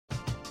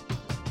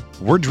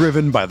We're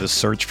driven by the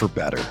search for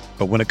better.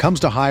 But when it comes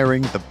to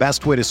hiring, the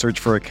best way to search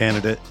for a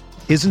candidate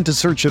isn't to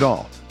search at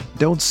all.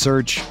 Don't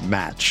search,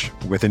 match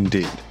with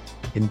Indeed.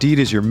 Indeed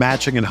is your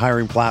matching and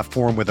hiring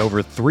platform with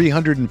over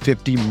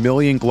 350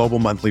 million global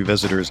monthly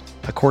visitors,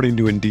 according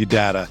to Indeed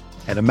data,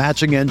 and a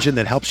matching engine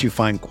that helps you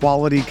find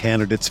quality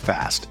candidates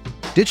fast.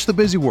 Ditch the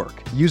busy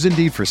work. Use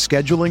Indeed for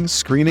scheduling,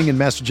 screening, and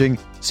messaging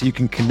so you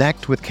can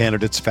connect with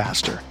candidates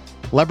faster.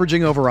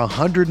 Leveraging over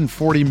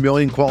 140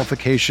 million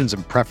qualifications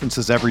and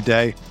preferences every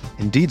day,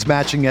 Indeed's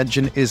matching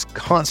engine is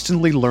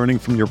constantly learning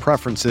from your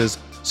preferences,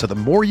 so the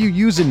more you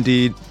use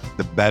Indeed,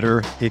 the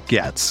better it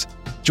gets.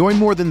 Join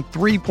more than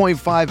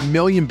 3.5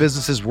 million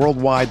businesses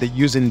worldwide that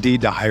use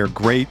Indeed to hire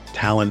great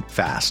talent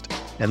fast.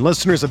 And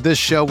listeners of this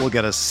show will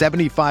get a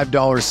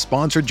 $75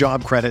 sponsored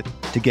job credit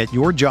to get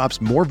your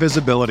jobs more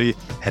visibility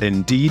at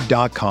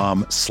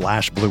Indeed.com/Blue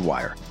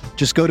Wire.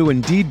 Just go to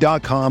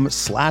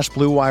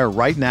Indeed.com/Blue Wire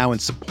right now and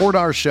support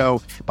our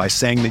show by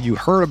saying that you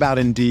heard about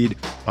Indeed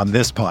on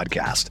this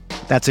podcast.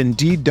 That's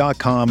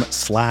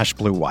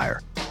Indeed.com/Blue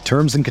Wire.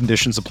 Terms and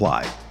conditions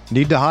apply.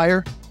 Need to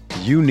hire?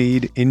 You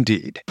need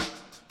Indeed.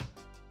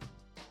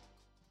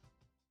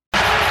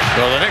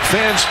 So the Knicks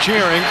fans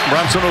cheering.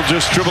 Brunson will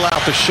just dribble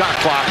out the shot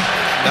clock.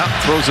 Now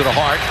throws it to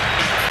Hart.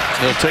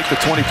 He'll take the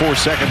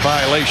 24-second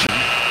violation.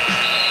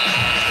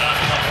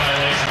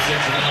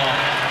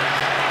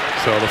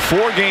 So the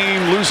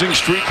 4-game losing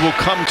streak will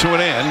come to an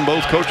end.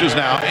 Both coaches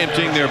now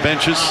emptying their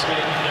benches.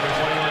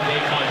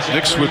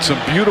 Knicks with some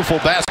beautiful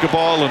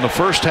basketball in the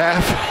first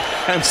half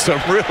and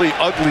some really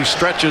ugly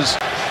stretches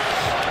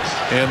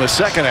in the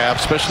second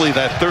half, especially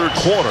that third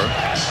quarter.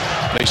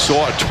 They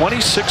saw a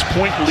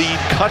 26-point lead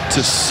cut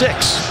to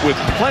 6 with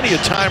plenty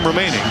of time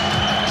remaining,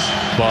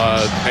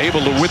 but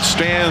able to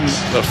withstand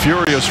a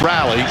furious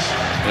rally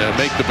and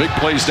make the big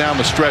plays down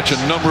the stretch. A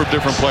number of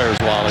different players,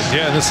 Wally.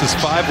 Yeah, this is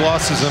 5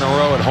 losses in a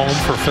row at home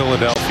for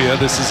Philadelphia.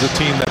 This is a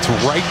team that's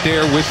right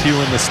there with you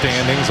in the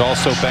standings,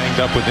 also banged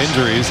up with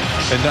injuries.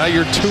 And now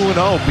you're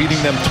 2-0,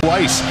 beating them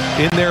twice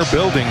in their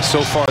building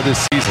so far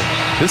this season.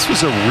 This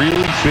was a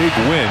really big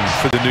win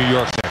for the New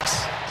York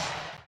Knicks.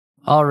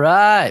 All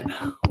right,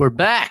 we're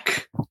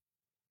back.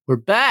 We're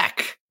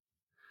back.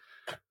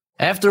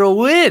 After a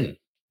win.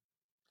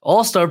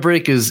 All-Star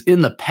break is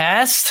in the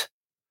past.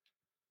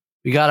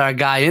 We got our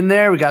guy in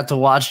there. We got to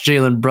watch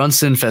Jalen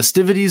Brunson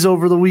festivities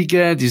over the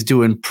weekend. He's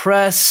doing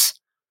press.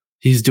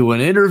 He's doing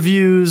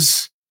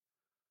interviews.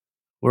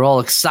 We're all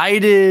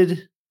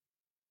excited.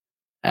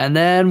 And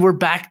then we're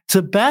back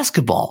to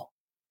basketball.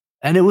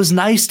 And it was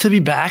nice to be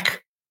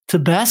back to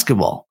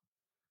basketball.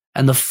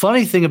 And the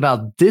funny thing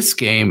about this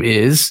game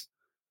is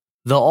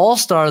the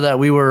All-Star that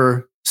we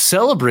were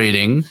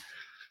celebrating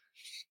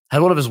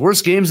had one of his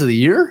worst games of the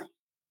year.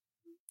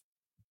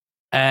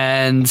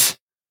 And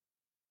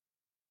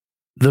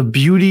the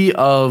beauty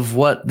of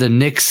what the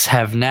Knicks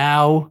have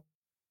now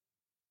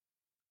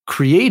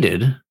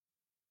created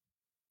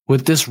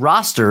with this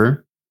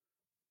roster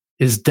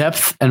is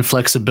depth and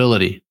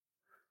flexibility.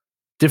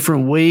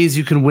 Different ways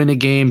you can win a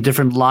game,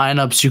 different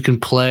lineups you can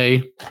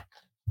play.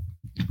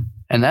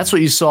 And that's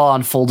what you saw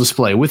on full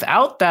display.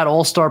 Without that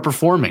All-Star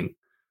performing,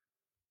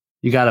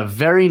 you got a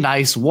very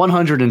nice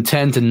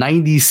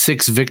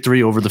 110-96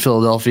 victory over the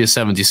Philadelphia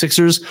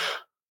 76ers.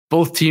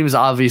 Both teams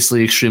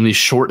obviously extremely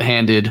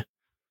shorthanded,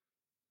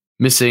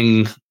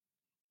 missing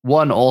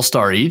one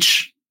All-Star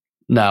each.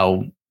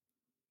 Now,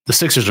 the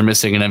Sixers are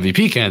missing an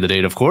MVP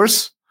candidate, of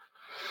course,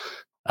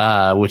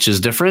 which is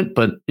different,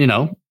 but,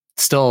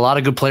 still a lot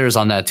of good players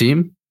on that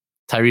team.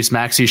 Tyrese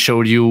Maxey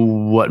showed you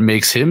what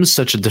makes him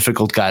such a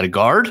difficult guy to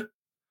guard.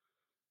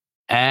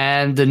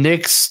 And the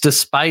Knicks,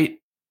 despite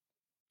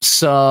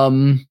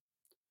some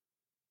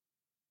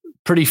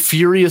pretty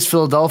furious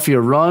Philadelphia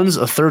runs,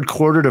 a third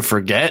quarter to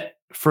forget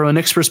from a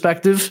Knicks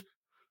perspective,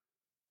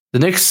 the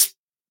Knicks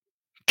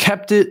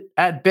kept it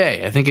at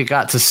bay. I think it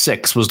got to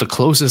 6 was the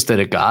closest that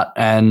it got.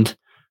 And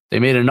they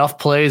made enough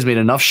plays, made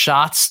enough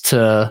shots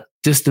to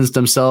distance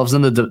themselves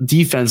in the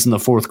defense in the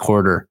fourth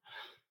quarter.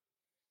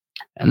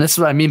 And that's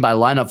what I mean by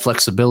lineup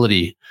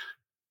flexibility.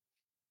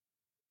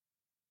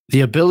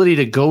 The ability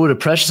to go to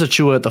Precious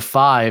Achiuwa at the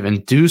 5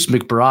 and Deuce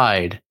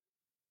McBride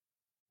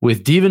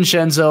with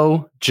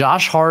DiVincenzo,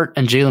 Josh Hart,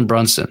 and Jalen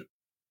Brunson.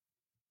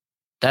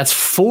 That's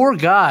 4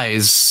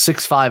 guys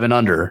 6'5" and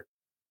under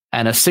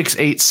and a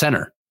 6'8"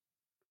 center.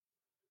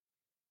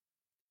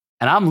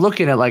 And I'm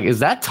looking at is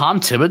that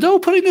Tom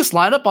Thibodeau putting this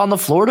lineup on the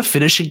floor to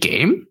finish a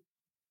game?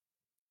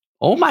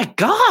 Oh my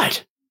God.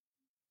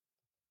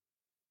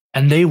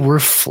 And they were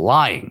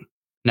flying.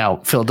 Now,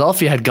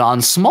 Philadelphia had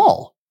gone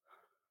small.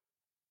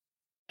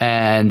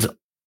 And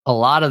a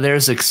lot of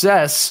their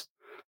success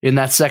in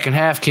that second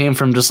half came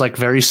from just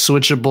very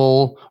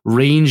switchable,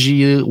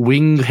 rangy,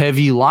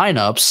 wing-heavy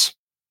lineups.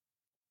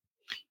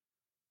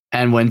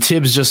 And when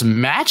Tibbs just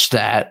matched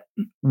that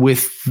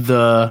with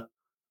the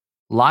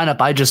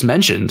lineup I just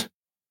mentioned,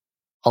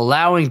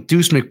 allowing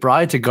Deuce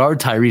McBride to guard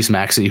Tyrese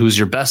Maxey, who's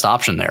your best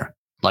option there.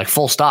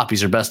 Full stop,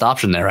 he's your best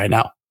option there right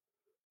now.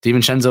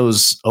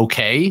 DiVincenzo's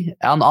okay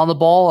on the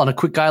ball on a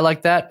quick guy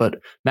like that, but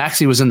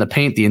Maxey was in the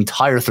paint the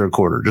entire third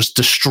quarter, just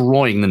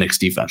destroying the Knicks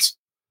defense.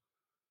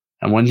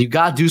 And when you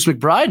got Deuce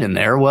McBride in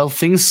there, well,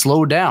 things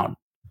slowed down.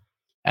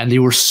 And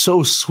you were so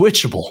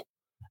switchable.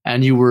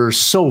 And you were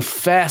so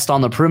fast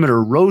on the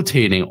perimeter,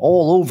 rotating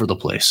all over the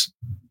place.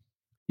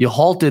 You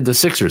halted the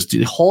Sixers.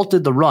 You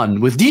halted the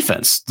run with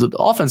defense. The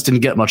offense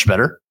didn't get much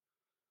better.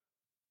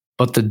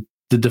 But the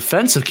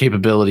defensive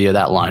capability of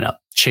that lineup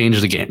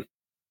changed the game.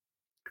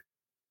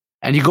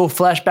 And you go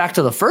flash back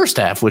to the first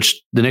half,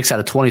 which the Knicks had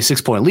a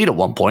 26-point lead at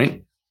one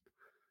point.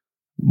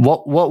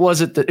 What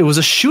was it? It was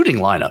a shooting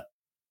lineup.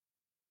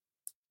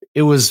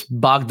 It was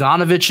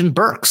Bogdanovich and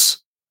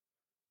Burks.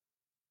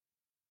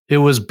 It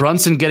was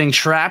Brunson getting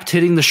trapped,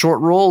 hitting the short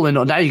roll,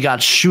 and now you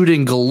got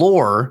shooting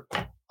galore,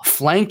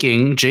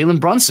 flanking Jalen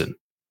Brunson.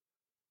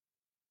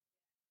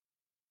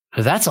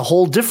 That's a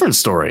whole different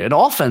story, an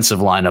offensive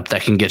lineup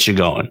that can get you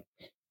going.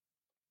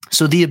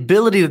 So the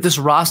ability that this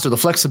roster, the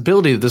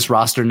flexibility that this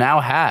roster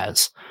now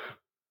has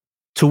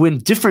to win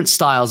different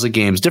styles of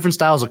games, different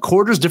styles of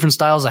quarters, different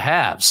styles of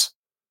halves.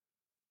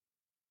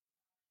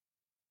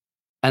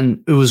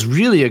 And it was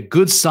really a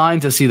good sign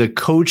to see the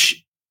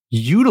coach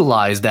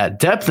utilize that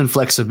depth and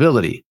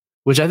flexibility,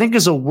 which I think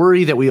is a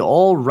worry that we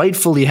all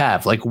rightfully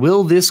have. Like,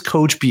 will this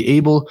coach be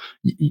able,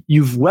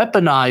 you've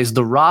weaponized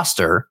the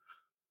roster.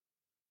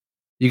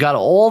 You got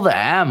all the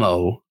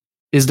ammo.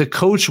 Is the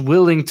coach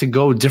willing to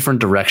go different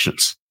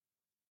directions?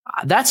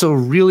 That's a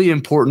really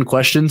important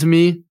question to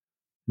me in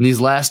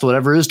these last,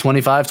 whatever it is,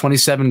 25,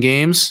 27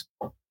 games.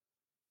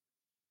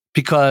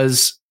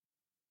 Because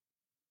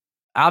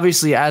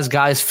obviously, as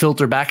guys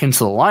filter back into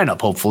the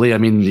lineup, hopefully, I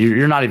mean,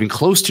 you're not even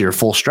close to your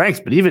full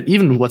strength, but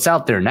even what's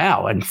out there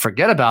now, and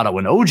forget about it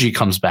when OG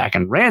comes back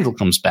and Randall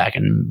comes back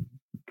and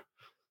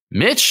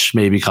Mitch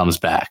maybe comes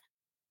back.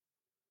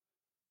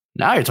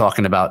 Now you're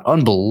talking about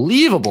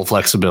unbelievable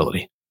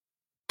flexibility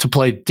to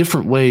play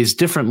different ways,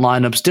 different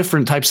lineups,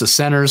 different types of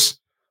centers.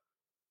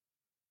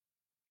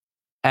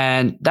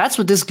 And that's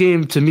what this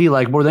game, to me,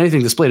 like more than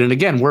anything, displayed. And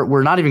again,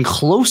 we're not even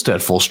close to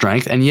at full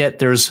strength, and yet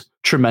there's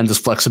tremendous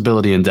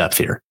flexibility and depth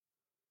here.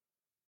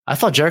 I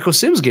thought Jericho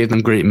Sims gave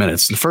them great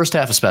minutes, in the first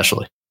half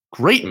especially.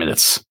 Great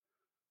minutes.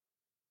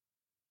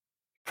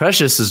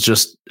 Precious is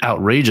just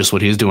outrageous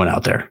what he's doing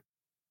out there.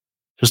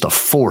 Just a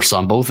force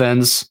on both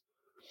ends.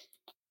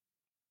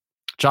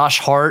 Josh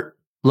Hart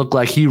looked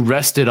like he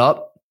rested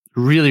up,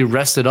 really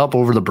rested up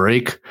over the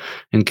break,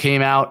 and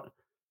came out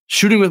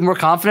shooting with more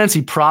confidence.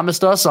 He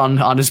promised us on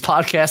his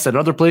podcast and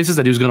other places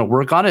that he was going to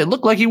work on it. It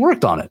looked like he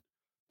worked on it.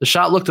 The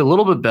shot looked a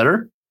little bit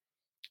better.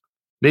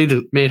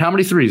 Made how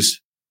many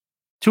threes?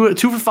 Two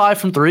for 5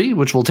 from 3,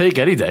 which we'll take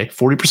any day,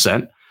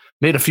 40%.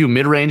 Made a few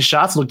mid-range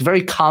shots, looked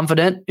very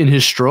confident in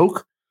his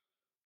stroke.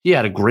 He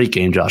had a great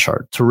game, Josh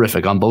Hart.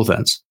 Terrific on both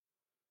ends.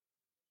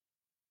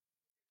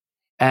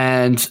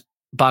 And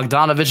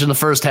Bogdanovich in the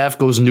first half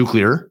goes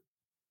nuclear.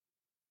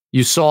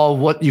 You saw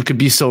what you could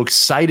be so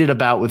excited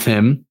about with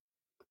him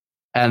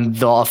and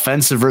the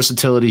offensive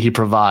versatility he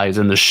provides,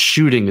 and the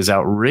shooting is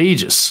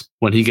outrageous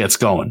when he gets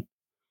going.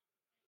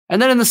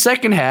 And then in the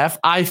second half,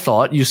 I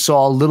thought you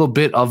saw a little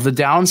bit of the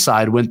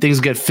downside when things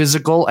get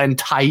physical and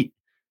tight,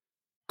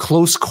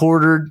 close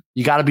quartered.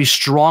 You got to be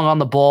strong on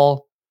the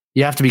ball.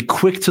 You have to be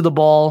quick to the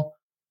ball.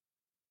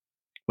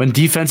 When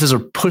defenses are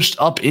pushed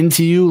up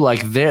into you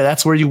like there,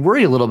 that's where you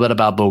worry a little bit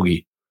about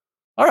Bogey.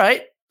 All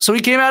right. So he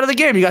came out of the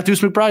game. You got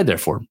Deuce McBride there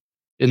for him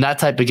in that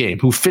type of game,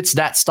 who fits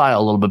that style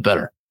a little bit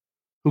better,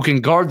 who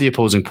can guard the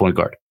opposing point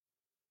guard.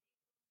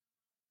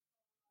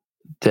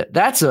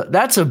 That's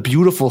a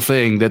beautiful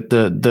thing that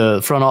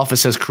the front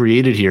office has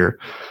created here.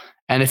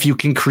 And if you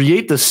can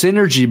create the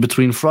synergy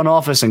between front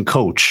office and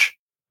coach,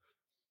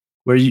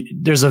 where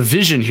there's a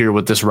vision here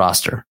with this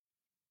roster,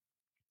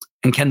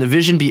 and can the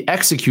vision be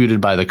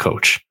executed by the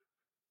coach?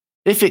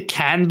 If it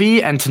can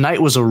be, and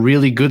tonight was a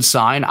really good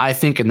sign, I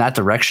think, in that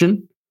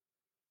direction,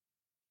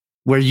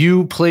 where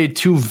you played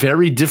two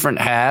very different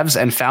halves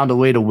and found a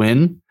way to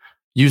win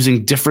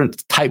using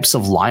different types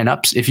of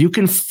lineups. If you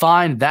can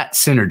find that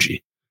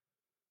synergy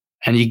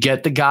and you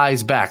get the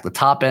guys back, the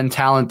top end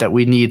talent that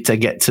we need to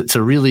get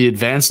to really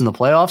advance in the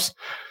playoffs,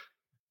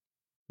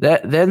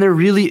 then there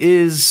really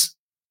is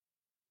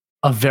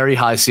a very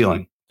high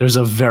ceiling. There's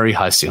a very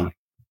high ceiling.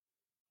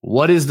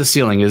 What is the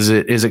ceiling? Is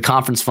it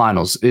conference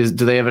finals? Do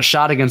they have a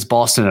shot against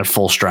Boston at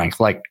full strength?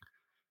 Like,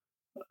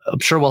 I'm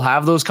sure we'll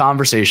have those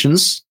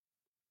conversations,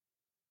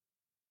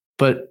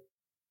 but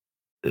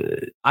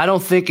I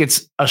don't think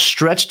it's a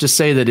stretch to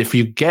say that if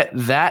you get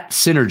that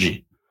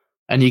synergy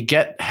and you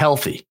get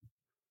healthy,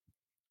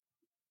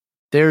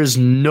 there's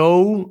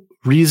no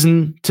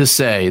reason to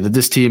say that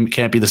this team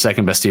can't be the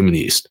second best team in the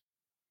East.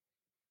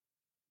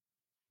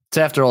 It's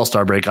after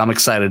All-Star break. I'm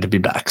excited to be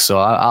back. So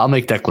I'll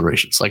make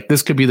declarations. Like,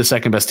 this could be the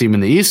second best team in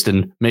the East,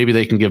 and maybe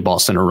they can give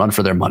Boston a run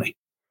for their money.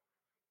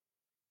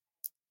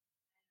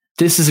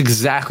 This is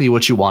exactly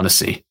what you want to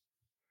see.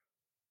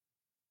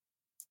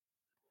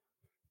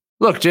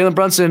 Look, Jalen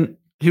Brunson,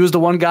 he was the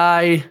one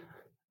guy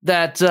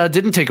that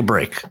didn't take a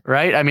break,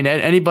 right? I mean,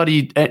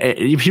 anybody,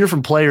 you hear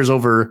from players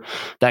over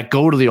that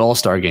go to the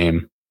All-Star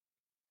game.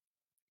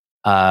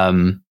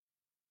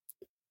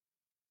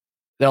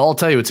 They'll all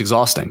tell you it's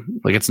exhausting.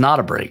 Like, it's not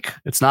a break.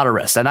 It's not a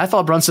rest. And I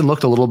thought Brunson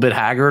looked a little bit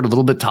haggard, a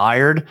little bit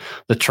tired.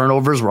 The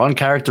turnovers were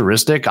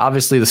uncharacteristic.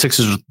 Obviously, the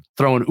Sixers were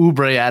throwing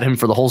Oubre at him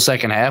for the whole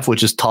second half,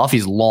 which is tough.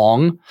 He's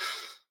long.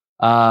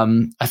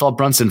 I thought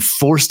Brunson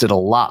forced it a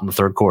lot in the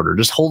third quarter,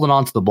 just holding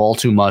on to the ball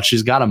too much.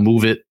 He's got to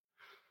move it,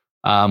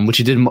 which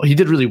he did. He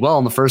did really well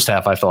in the first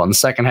half, I thought. In the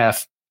second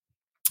half,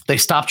 they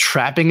stopped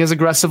trapping as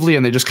aggressively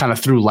and they just kind of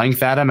threw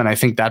length at him. And I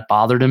think that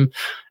bothered him.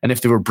 And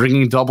if they were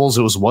bringing doubles,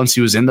 it was once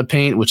he was in the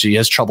paint, which he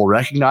has trouble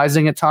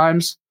recognizing at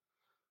times.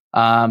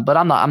 But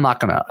I'm not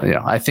going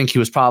to, I think he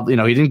was probably,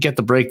 he didn't get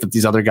the break that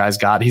these other guys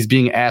got. He's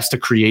being asked to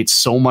create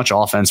so much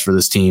offense for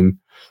this team.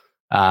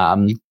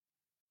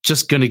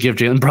 Just going to give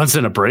Jalen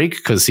Brunson a break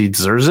because he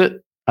deserves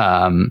it.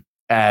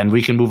 And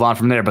we can move on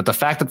from there. But the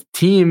fact that the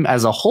team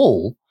as a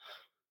whole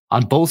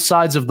on both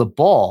sides of the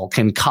ball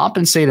can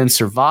compensate and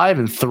survive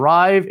and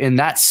thrive in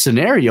that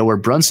scenario where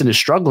Brunson is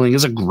struggling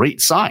is a great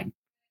sign.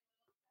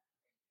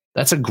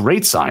 That's a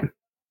great sign.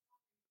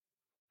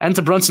 And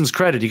to Brunson's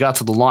credit, he got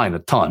to the line a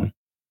ton.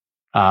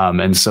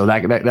 And so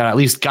that at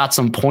least got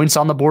some points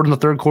on the board in the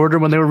third quarter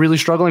when they were really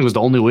struggling. It was the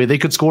only way they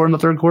could score in the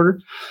third quarter.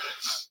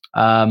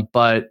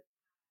 But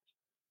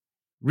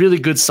really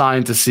good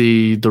sign to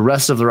see the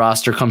rest of the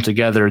roster come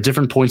together at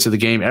different points of the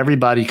game.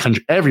 Everybody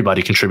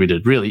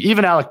contributed, really.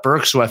 Even Alec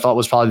Burks, who I thought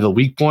was probably the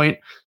weak point,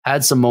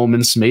 had some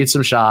moments, made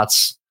some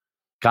shots,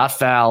 got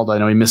fouled. I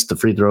know he missed the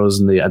free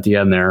throws at the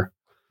end there.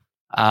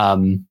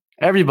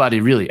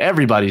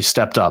 Everybody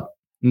stepped up.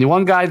 And the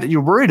one guy that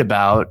you're worried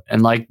about,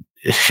 and like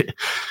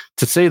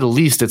to say the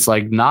least, it's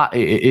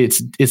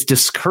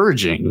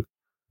discouraging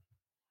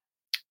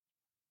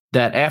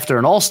that after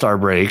an all-star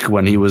break,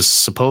 when he was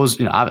supposed,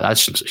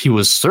 he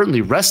was certainly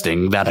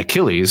resting that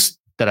Achilles,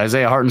 that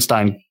Isaiah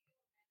Hartenstein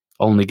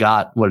only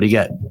got, what did he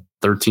get?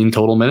 13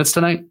 total minutes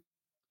tonight?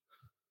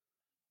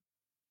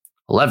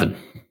 11.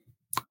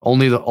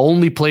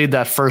 Only played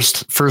that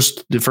the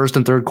first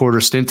and third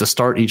quarter stint to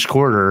start each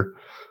quarter,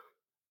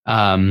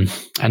 and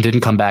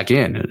didn't come back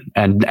in.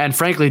 And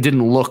frankly,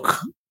 didn't look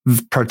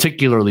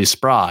particularly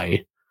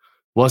spry,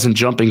 wasn't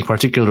jumping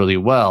particularly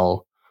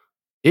well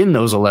in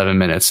those 11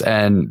 minutes.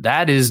 And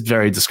that is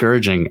very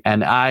discouraging.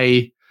 And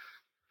I'm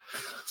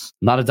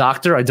not a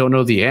doctor. I don't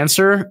know the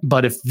answer,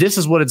 but if this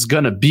is what it's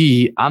going to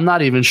be, I'm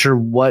not even sure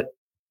what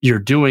you're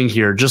doing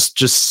here. Just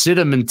sit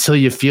him until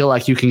you feel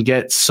like you can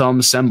get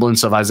some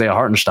semblance of Isaiah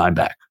Hartenstein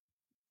back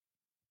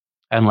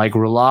and like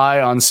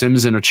rely on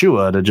Sims and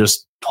Achua to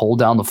just hold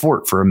down the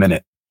fort for a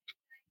minute.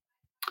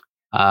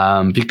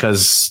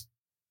 Because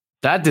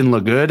that didn't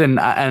look good. And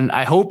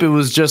I hope it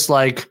was just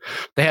like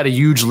they had a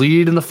huge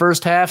lead in the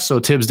first half, so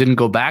Tibbs didn't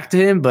go back to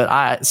him.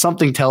 But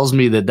something tells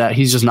me that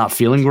he's just not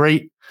feeling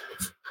great.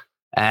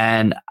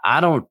 And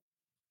that's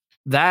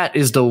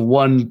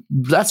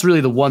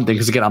really the one thing.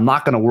 Because again, I'm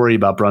not going to worry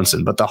about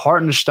Brunson, but the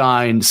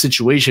Hartenstein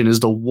situation is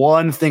the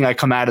one thing I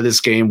come out of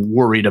this game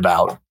worried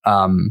about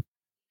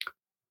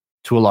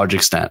to a large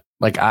extent.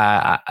 Like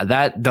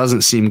that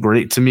doesn't seem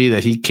great to me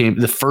that he came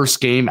the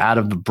first game out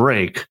of the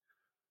break.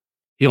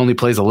 He only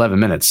plays 11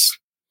 minutes.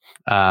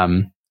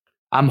 I'm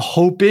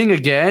hoping,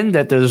 again,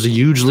 that there's a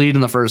huge lead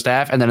in the first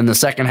half, and then in the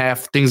second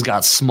half, things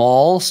got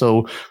small.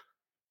 So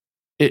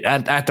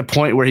at the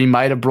point where he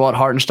might have brought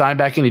Hartenstein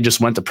back in, he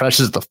just went to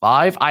Precious at the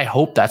 5. I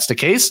hope that's the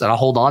case, and I'll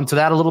hold on to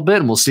that a little bit,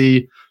 and we'll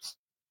see.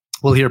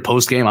 We'll hear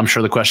post-game. I'm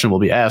sure the question will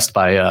be asked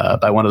by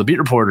one of the beat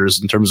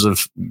reporters in terms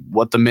of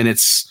what the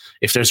minutes,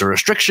 if there's a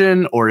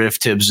restriction, or if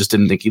Tibbs just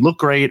didn't think he looked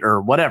great, or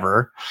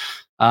whatever.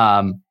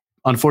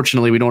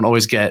 Unfortunately, we don't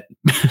always get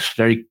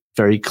very,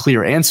 very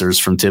clear answers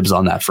from Tibbs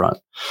on that front.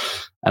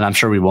 And I'm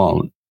sure we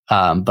won't.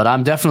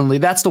 But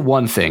that's the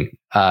one thing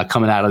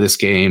coming out of this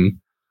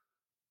game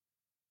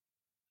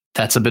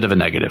that's a bit of a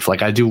negative.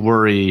 Like, I do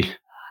worry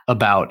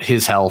about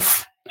his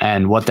health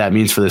and what that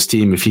means for this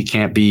team if he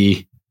can't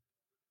be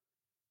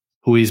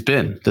who he's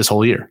been this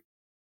whole year.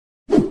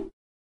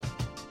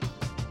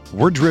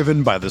 We're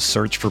driven by the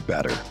search for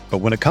better. But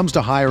when it comes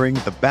to hiring,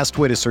 the best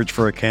way to search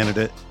for a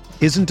candidate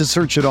isn't to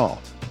search at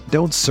all.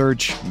 Don't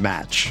search,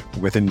 match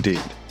with Indeed.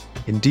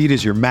 Indeed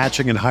is your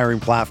matching and hiring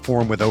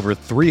platform with over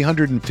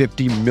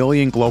 350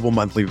 million global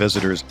monthly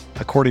visitors,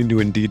 according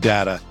to Indeed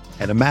data,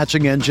 and a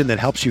matching engine that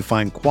helps you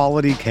find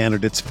quality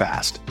candidates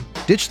fast.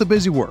 Ditch the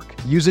busy work.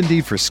 Use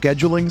Indeed for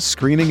scheduling,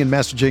 screening, and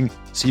messaging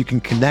so you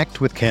can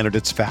connect with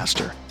candidates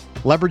faster.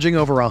 Leveraging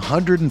over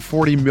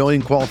 140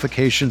 million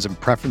qualifications and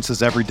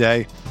preferences every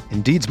day,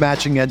 Indeed's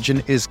matching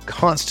engine is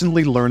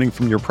constantly learning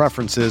from your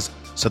preferences,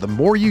 so the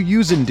more you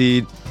use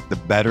Indeed, the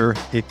better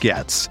it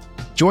gets.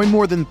 Join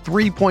more than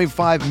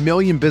 3.5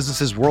 million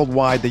businesses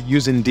worldwide that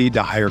use Indeed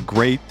to hire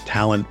great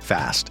talent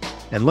fast.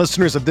 And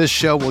listeners of this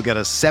show will get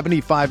a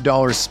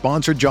 $75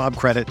 sponsored job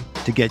credit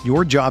to get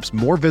your jobs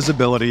more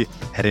visibility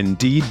at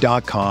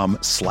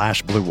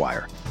Indeed.com/Blue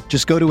Wire.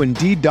 Just go to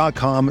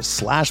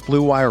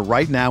Indeed.com/Blue Wire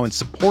right now and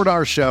support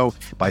our show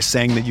by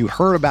saying that you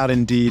heard about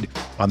Indeed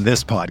on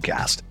this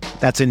podcast.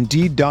 That's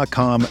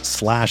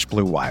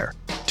Indeed.com/Blue Wire.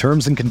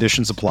 Terms and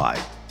conditions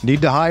apply.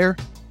 Need to hire?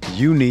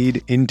 You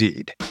need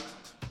Indeed.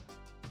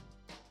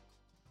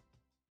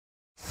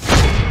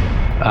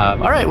 All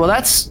right, well,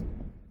 that's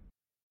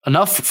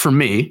enough for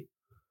me.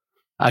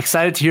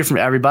 Excited to hear from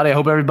everybody. I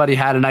hope everybody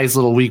had a nice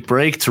little week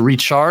break to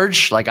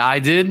recharge like I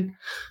did.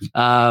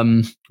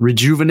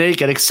 Rejuvenate,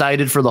 get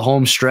excited for the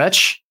home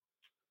stretch.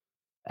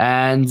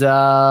 And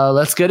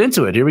let's get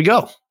into it. Here we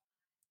go.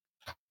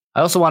 I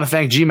also want to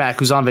thank GMAC,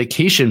 who's on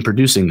vacation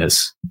producing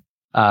this.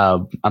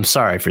 I'm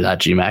sorry for that,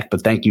 GMAC,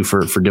 but thank you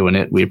for doing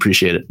it. We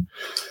appreciate it.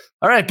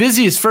 All right,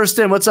 Busy is first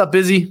in. What's up,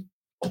 Busy?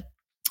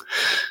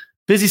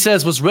 Busy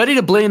says, was ready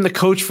to blame the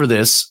coach for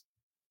this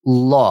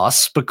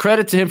loss, but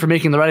credit to him for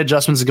making the right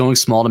adjustments and going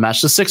small to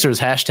match the Sixers.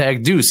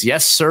 # Deuce.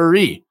 Yes,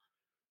 sirree.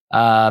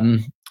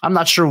 I'm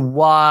not sure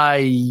why.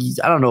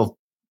 I don't know.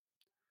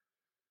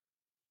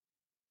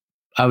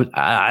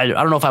 I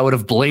don't know if I would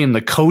have blamed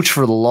the coach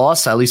for the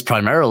loss, at least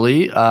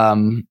primarily.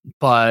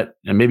 But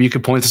maybe you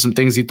could point to some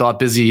things he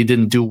thought he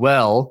didn't do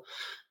well.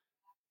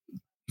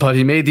 But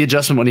he made the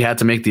adjustment when he had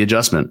to make the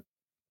adjustment.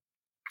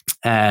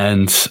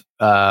 And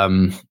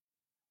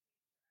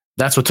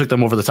that's what took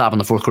them over the top in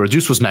the fourth quarter.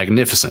 Deuce was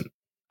magnificent.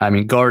 I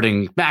mean,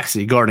 guarding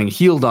Maxey, guarding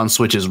heel on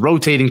switches,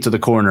 rotating to the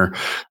corner,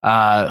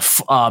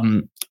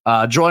 drawing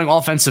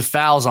offensive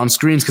fouls on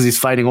screens because he's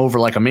fighting over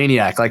like a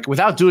maniac. Like,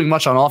 without doing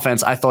much on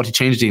offense, I thought he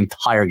changed the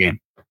entire game.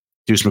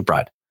 Deuce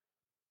McBride.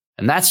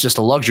 And that's just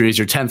a luxury. He's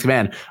your 10th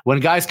man. When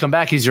guys come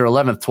back, he's your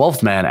 11th,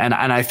 12th man. And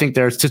I think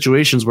there are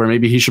situations where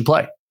maybe he should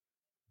play.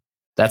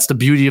 That's the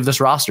beauty of this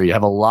roster. You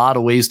have a lot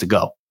of ways to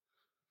go.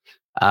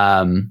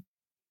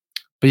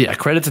 But yeah,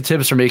 credit to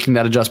Tibbs for making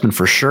that adjustment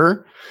for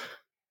sure.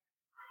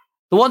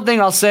 The one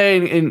thing I'll say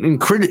in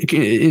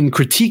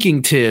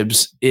critiquing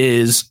Tibbs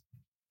is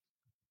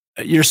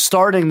you're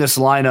starting this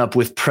lineup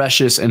with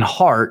Precious and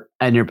Hart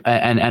and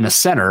a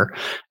center,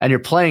 and you're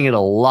playing it a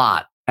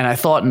lot. And I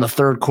thought in the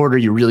third quarter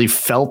you really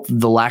felt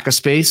the lack of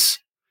space,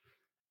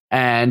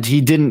 and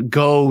he didn't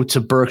go to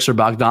Burks or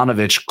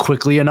Bogdanovich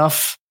quickly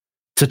enough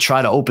to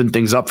try to open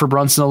things up for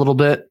Brunson a little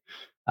bit.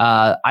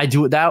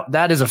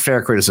 That is a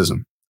fair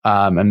criticism.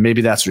 And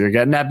maybe that's what you're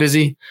getting at,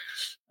 Busy.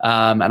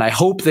 And I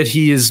hope that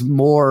he is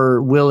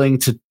more willing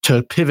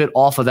to pivot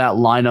off of that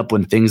lineup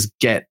when things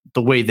get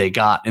the way they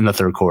got in the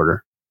third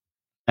quarter.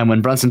 And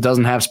when Brunson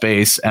doesn't have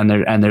space and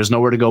there's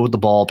nowhere to go with the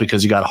ball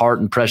because you got Hart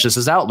and Precious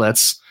as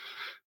outlets,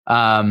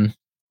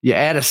 you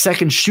add a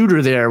second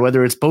shooter there,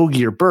 whether it's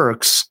Bogey or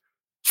Burks,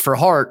 for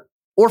Hart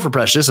or for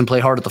Precious, and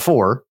play Hart at the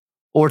 4,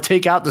 or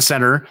take out the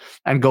center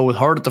and go with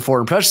Hart at the 4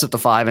 and Precious at the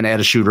 5 and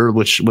add a shooter,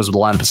 which was the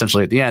lineup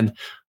essentially at the end.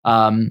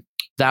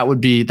 That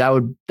would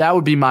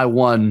be my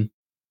one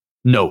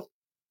note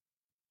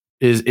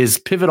is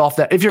pivot off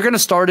that. If you're going to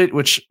start it,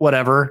 which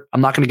whatever,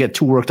 I'm not going to get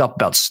too worked up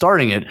about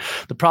starting it.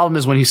 The problem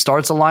is when he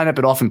starts a lineup,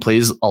 it often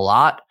plays a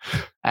lot,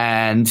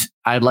 and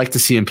I'd like to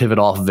see him pivot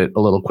off of it a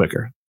little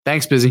quicker.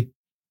 Thanks, Busy.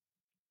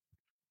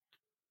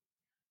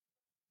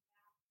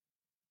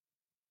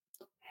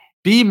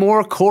 Be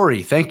more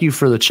Corey. Thank you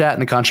for the chat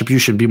and the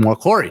contribution. Be more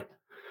Corey.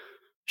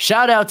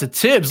 Shout out to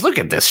Tibbs. Look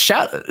at this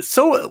shout. It's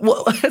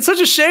such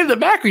a shame that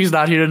Macri's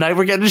not here tonight.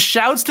 We're getting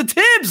shouts to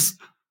Tibbs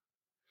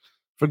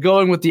for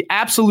going with the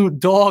absolute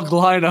dog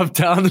lineup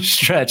down the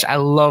stretch. I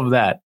love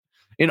that.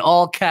 In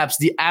all caps,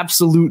 the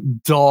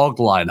absolute dog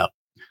lineup.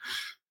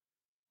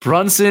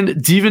 Brunson,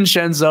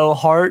 DiVincenzo,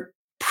 Hart,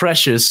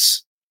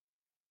 Precious,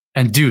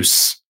 and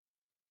Deuce.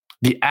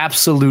 The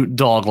absolute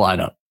dog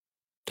lineup.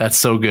 That's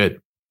so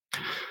good.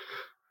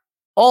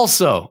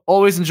 Also,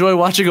 always enjoy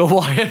watching a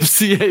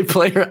YMCA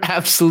player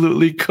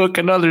absolutely cook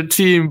another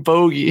team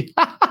bogey.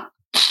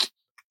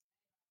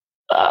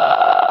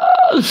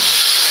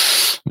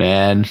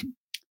 Man,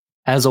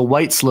 as a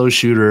white slow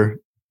shooter,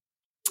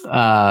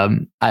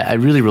 I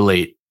really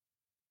relate.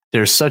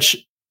 There's such,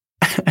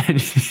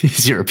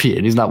 he's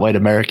European, he's not white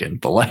American,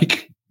 but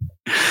like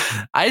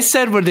I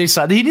said when they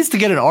saw, he needs to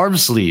get an arm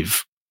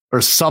sleeve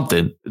or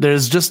something.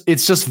 It's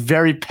just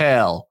very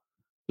pale.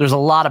 There's a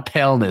lot of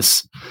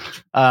paleness.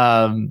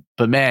 But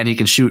man, he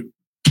can shoot.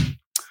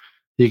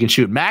 He can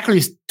shoot.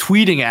 Macri's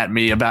tweeting at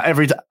me about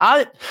every time.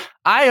 I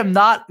am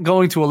not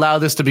going to allow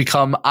this to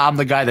become I'm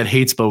the guy that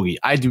hates Bogey.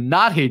 I do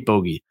not hate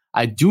Bogey.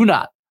 I do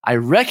not. I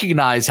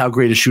recognize how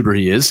great a shooter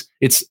he is.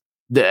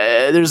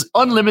 There's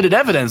unlimited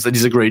evidence that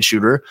he's a great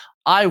shooter.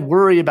 I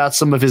worry about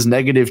some of his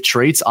negative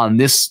traits on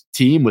this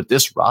team with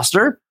this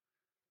roster.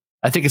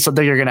 I think it's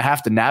something you're going to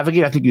have to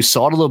navigate. I think you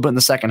saw it a little bit in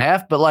the second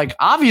half, but like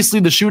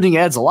obviously the shooting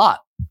adds a lot.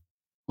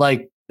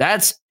 Like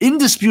that's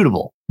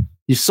indisputable.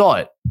 You saw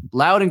it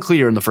loud and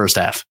clear in the first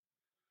half.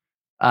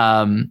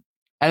 And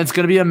it's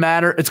going to be a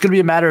matter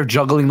of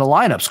juggling the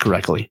lineups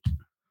correctly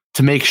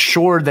to make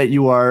sure that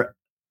you are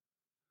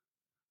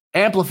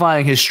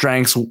amplifying his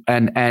strengths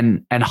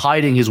and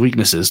hiding his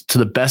weaknesses to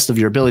the best of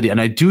your ability.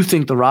 And I do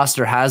think the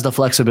roster has the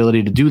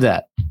flexibility to do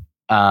that.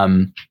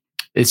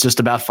 It's just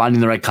about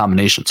finding the right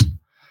combinations.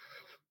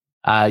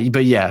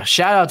 But yeah,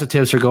 shout out to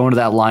Tibbs for going to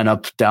that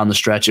lineup down the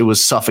stretch. It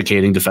was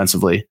suffocating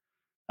defensively.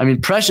 I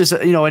mean, Precious,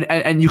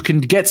 and you can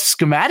get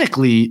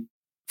schematically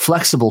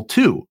flexible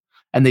too.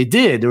 And they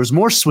did. There was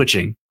more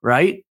switching,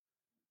 right?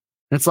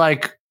 It's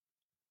like,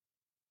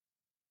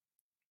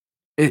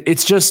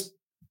 it's just,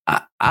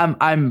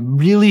 I'm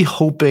really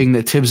hoping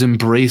that Tibbs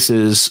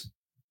embraces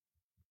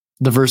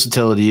the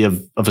versatility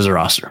of his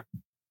roster,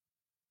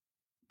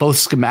 both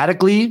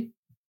schematically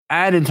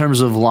and in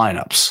terms of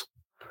lineups.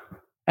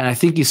 And I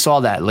think he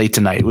saw that late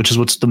tonight, which is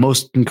what's the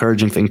most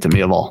encouraging thing to me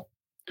of all.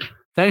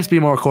 Thanks, Be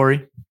More,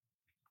 Corey.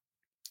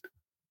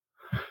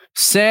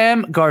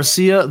 Sam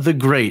Garcia the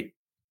Great.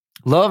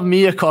 Love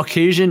me a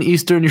Caucasian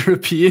Eastern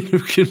European who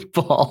can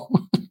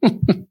ball.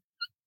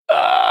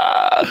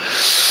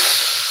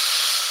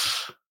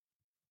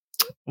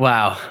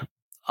 Wow.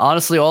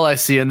 Honestly, all I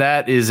see in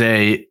that is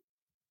a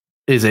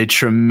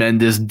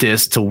tremendous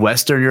diss to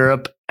Western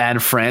Europe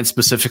and France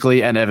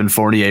specifically, and Evan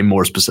Fournier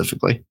more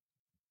specifically.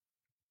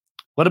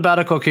 What about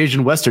a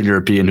Caucasian Western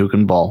European who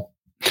can ball?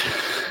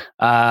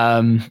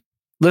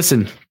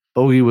 Listen,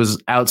 Bogey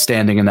was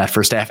outstanding in that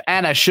first half.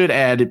 And I should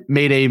add,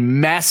 made a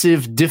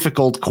massive,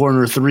 difficult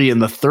corner three in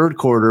the third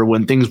quarter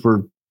when things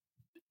were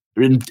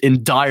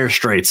in dire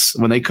straits,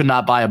 when they could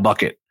not buy a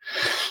bucket.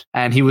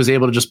 And he was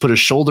able to just put his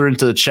shoulder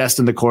into the chest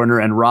in the corner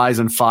and rise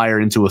and fire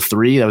into a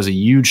three. That was a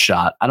huge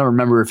shot. I don't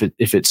remember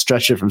if it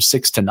stretched it from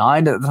 6 to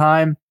 9 at the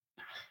time.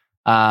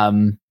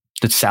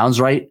 That sounds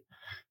right.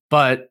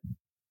 But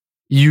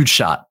huge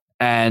shot.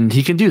 And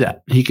he can do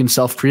that. He can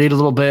self-create a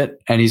little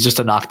bit, and he's just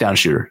a knockdown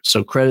shooter.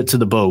 So credit to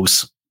the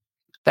Bogues.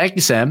 Thank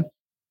you, Sam.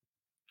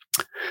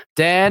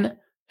 Dan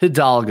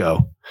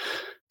Hidalgo.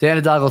 Dan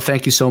Hidalgo,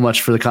 thank you so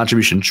much for the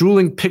contribution.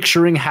 Drooling,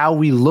 picturing how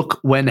we look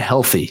when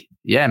healthy.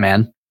 Yeah,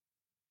 man.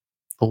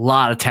 A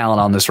lot of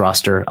talent on this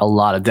roster. A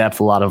lot of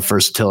depth, a lot of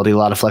versatility, a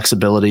lot of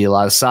flexibility, a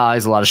lot of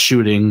size, a lot of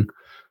shooting,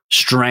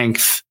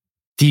 strength,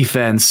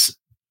 defense.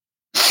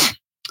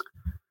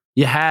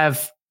 You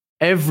have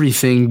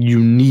everything you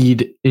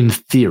need in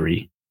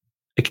theory.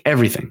 Like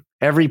everything.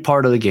 Every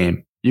part of the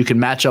game. You can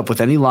match up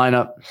with any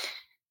lineup.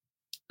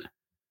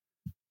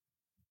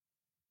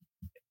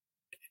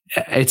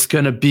 It's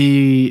going to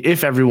be,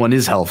 if everyone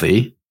is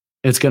healthy,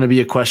 it's going to be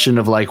a question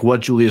of like,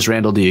 what Julius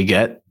Randle do you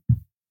get?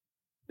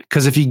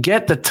 Because if you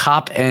get the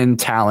top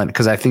end talent,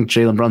 because I think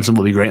Jalen Brunson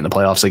will be great in the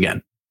playoffs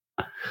again.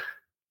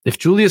 If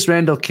Julius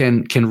Randle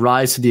can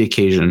rise to the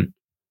occasion,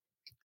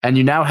 and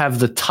you now have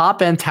the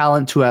top end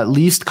talent to at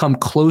least come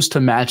close to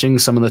matching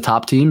some of the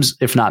top teams,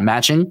 if not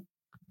matching,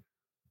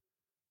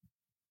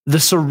 the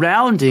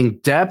surrounding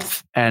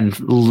depth and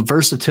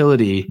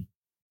versatility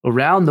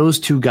around those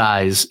two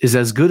guys is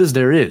as good as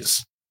there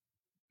is,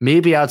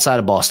 maybe outside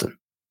of Boston,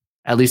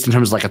 at least in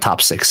terms of like a top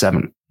 6,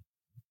 7.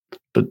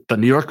 But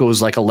New York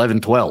goes like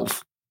 11,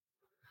 12.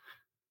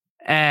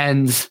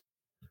 And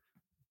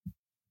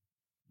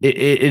it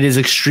is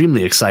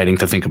extremely exciting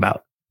to think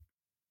about.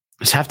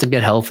 Just have to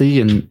get healthy.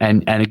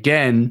 And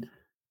again,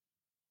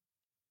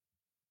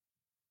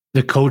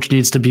 the coach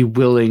needs to be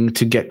willing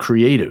to get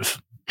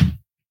creative.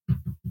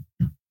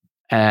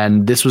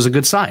 And this was a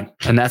good sign.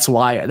 And that's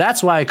why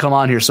I come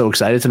on here so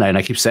excited tonight. And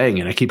I keep saying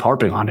it. I keep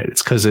harping on it.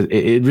 It's because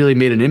it really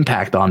made an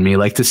impact on me.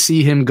 Like to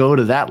see him go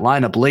to that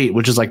lineup late,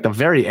 which is like the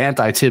very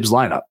anti-Tibbs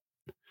lineup.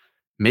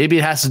 Maybe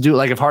it has to do,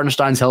 like if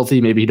Hartenstein's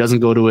healthy, maybe he doesn't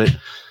go to it.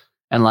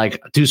 And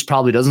like Deuce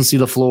probably doesn't see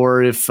the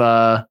floor if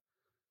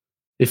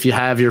you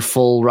have your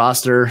full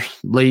roster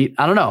late.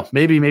 I don't know.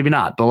 Maybe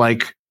not. But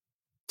like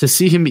to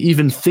see him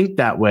even think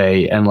that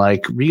way and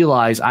like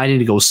realize I need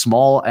to go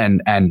small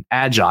and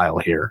agile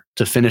here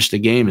to finish the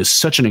game is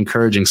such an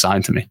encouraging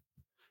sign to me.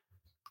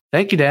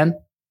 Thank you, Dan.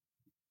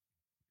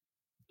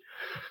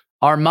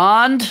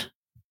 Armand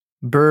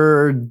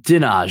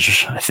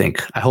Berdinaj, I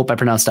think. I hope I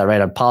pronounced that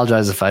right. I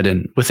apologize if I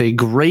didn't. With a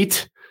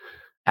great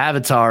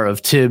avatar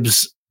of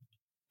Tibbs.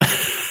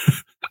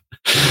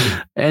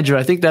 Andrew,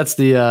 I think that's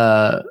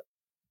the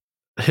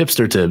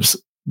hipster Tibbs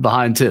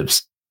behind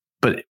Tibbs.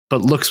 But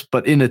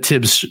in a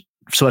Tibbs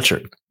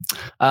sweatshirt.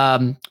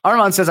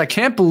 Armand says, I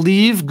can't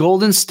believe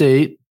Golden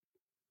State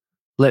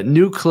let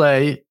new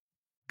Clay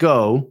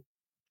go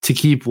to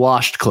keep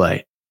washed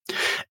Clay.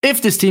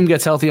 If this team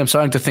gets healthy, I'm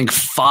starting to think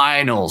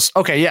finals.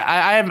 Okay, yeah,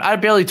 I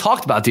barely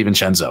talked about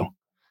DiVincenzo.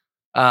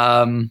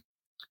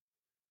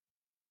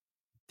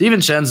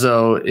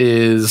 DiVincenzo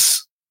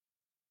is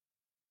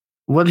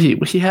what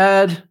he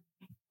had.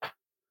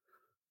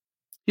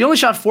 He only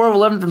shot 4 of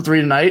 11 from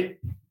 3 tonight.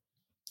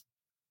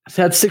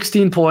 He had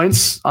 16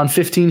 points on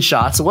 15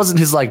 shots. It wasn't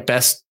his like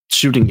best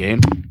shooting game,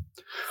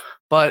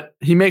 but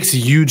he makes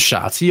huge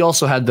shots. He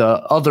also had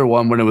the other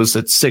one when it was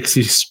at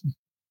 6.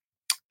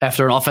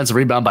 After an offensive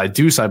rebound by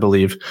Deuce, I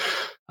believe,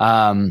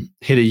 he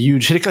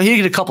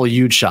hit a couple of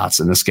huge shots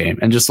in this game,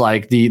 and just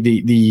like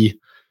the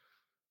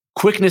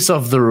quickness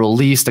of the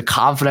release, the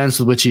confidence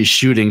with which he's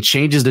shooting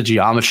changes the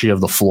geometry of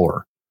the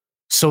floor,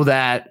 so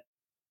that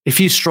if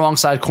he's strong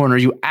side corner,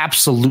 you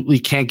absolutely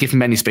can't give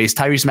him any space.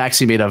 Tyrese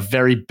Maxey made a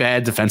very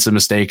bad defensive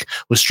mistake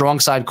with strong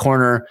side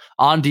corner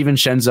on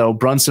DiVincenzo.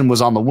 Brunson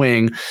was on the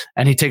wing,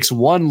 and he takes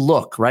one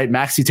look, right?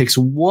 Maxey takes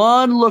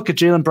one look at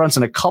Jalen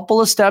Brunson, a couple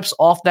of steps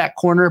off that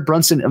corner.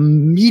 Brunson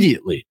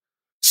immediately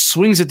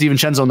swings at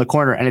DiVincenzo in the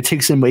corner, and it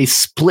takes him a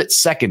split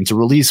second to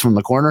release from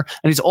the corner,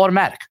 and he's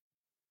automatic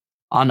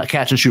on a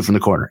catch and shoot from the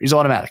corner. He's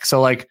automatic.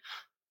 So like,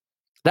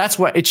 that's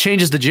what it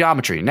changes the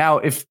geometry. Now,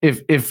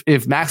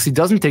 if Maxey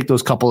doesn't take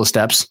those couple of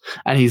steps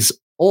and he's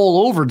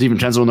all over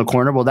DiVincenzo in the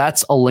corner, well,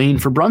 that's a lane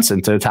for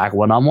Brunson to attack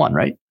one-on-one,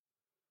 right?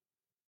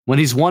 When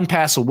he's one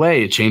pass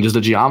away, it changes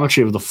the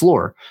geometry of the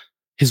floor,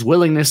 his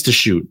willingness to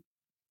shoot.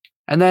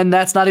 And then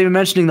that's not even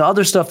mentioning the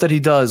other stuff that he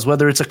does,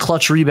 whether it's a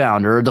clutch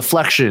rebound or a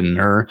deflection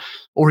or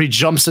he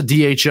jumps a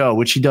DHO,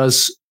 which he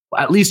does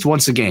at least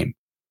once a game,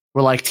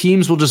 where like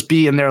teams will just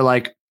be in their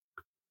like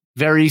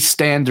very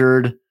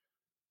standard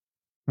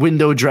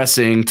window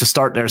dressing to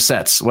start their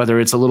sets, whether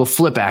it's a little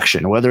flip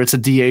action, whether it's a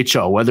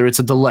DHO, whether it's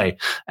a delay.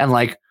 And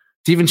like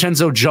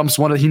DiVincenzo jumps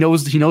one of, he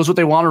knows what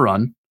they want to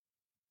run,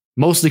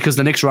 mostly because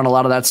the Knicks run a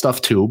lot of that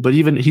stuff too, but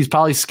even he's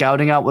probably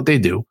scouting out what they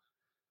do.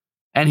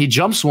 And he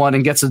jumps one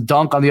and gets a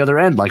dunk on the other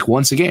end, like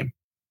once a game.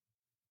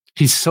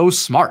 He's so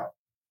smart.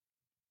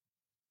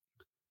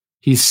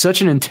 He's such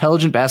an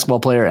intelligent basketball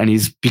player, and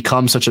he's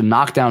become such a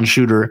knockdown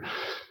shooter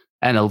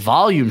and a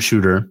volume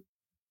shooter.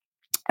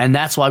 And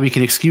that's why we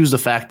can excuse the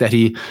fact that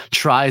he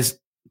tries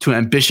to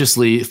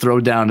ambitiously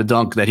throw down a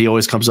dunk that he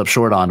always comes up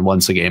short on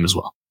once a game as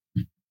well.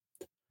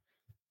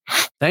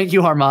 Thank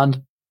you,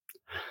 Armand.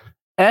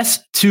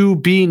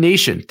 S2B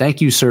Nation.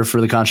 Thank you, sir, for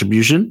the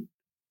contribution.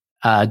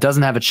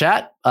 Doesn't have a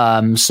chat.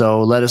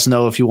 So let us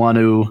know if you want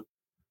to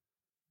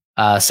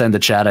send a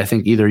chat. I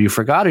think either you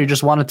forgot or you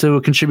just wanted to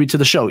contribute to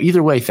the show.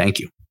 Either way, thank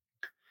you.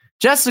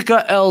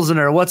 Jessica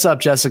Elzener. What's up,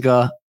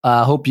 Jessica?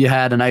 Hope you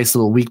had a nice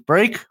little week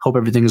break. Hope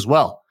everything is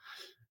well.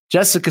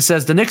 Jessica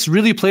says the Knicks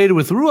really played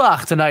with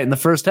Ruach tonight in the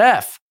first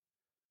half.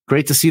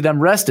 Great to see them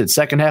rested.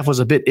 Second half was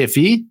a bit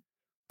iffy,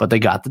 but they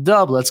got the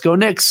dub. Let's go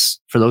Knicks.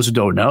 For those who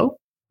don't know,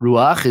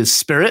 Ruach is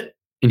spirit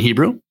in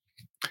Hebrew.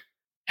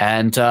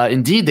 And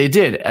indeed, they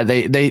did.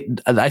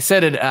 I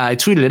said it. I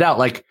tweeted it out.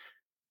 Like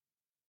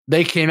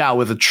they came out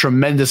with a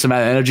tremendous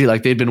amount of energy.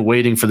 Like they'd been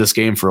waiting for this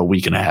game for a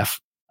week and a half.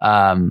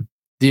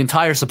 The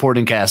entire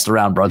supporting cast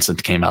around Brunson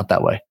came out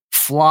that way,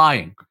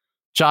 flying.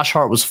 Josh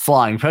Hart was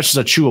flying. Precious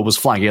Achiuwa was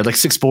flying. He had like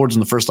 6 boards in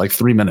the first like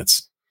 3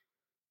 minutes.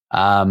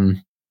 It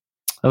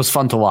was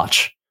fun to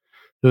watch.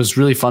 It was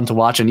really fun to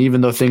watch. And even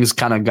though things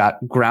kind of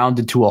got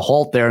grounded to a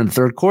halt there in the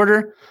third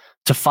quarter,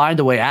 to find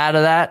a way out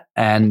of that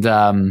and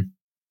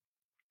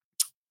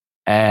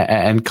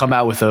come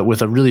out with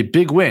a really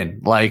big win.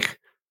 Like,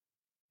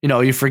 you know,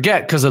 you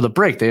forget because of the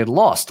break, they had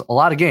lost a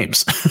lot of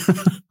games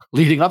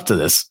leading up to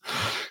this.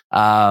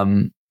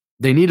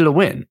 They needed a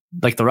win.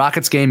 Like the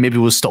Rockets game maybe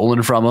was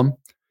stolen from them.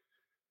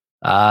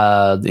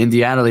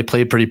 Indiana, they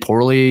played pretty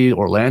poorly.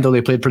 Orlando,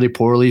 they played pretty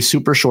poorly.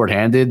 Super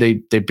shorthanded.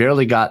 They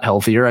barely got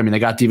healthier. I mean, they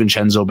got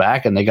DiVincenzo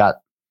back, and they got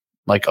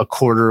like a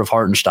quarter of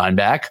Hartenstein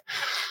back.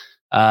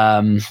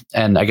 And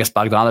I guess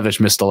Bogdanovich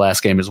missed the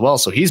last game as well,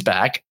 so he's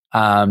back.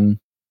 And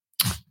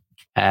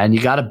you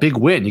got a big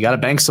win. You got to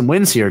bank some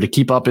wins here to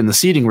keep up in the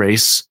seeding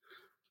race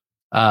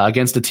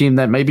against a team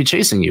that may be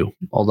chasing you.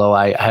 Although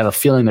I have a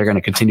feeling they're going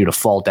to continue to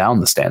fall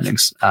down the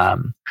standings.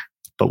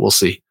 But we'll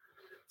see.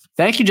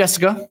 Thank you,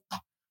 Jessica.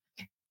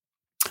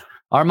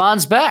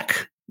 Armand's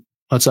back.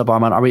 What's up,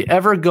 Armand? Are we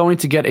ever going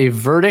to get a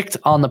verdict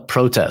on the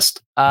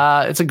protest?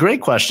 It's a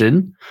great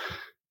question.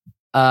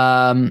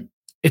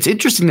 It's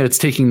interesting that it's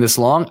taking this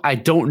long. I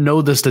don't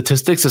know the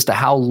statistics as to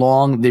how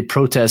long the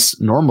protests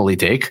normally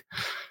take.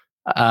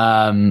 So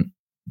I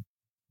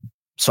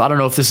don't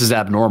know if this is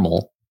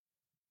abnormal.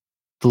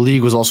 The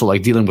league was also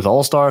like dealing with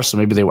all-stars, so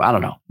maybe they were, I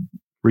don't know,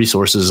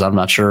 resources. I'm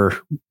not sure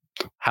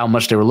how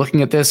much they were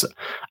looking at this.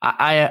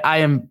 I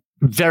am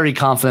very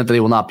confident that they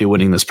will not be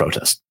winning this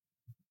protest.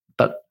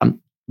 But I'm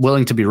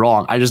willing to be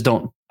wrong. I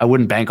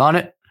wouldn't bank on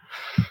it.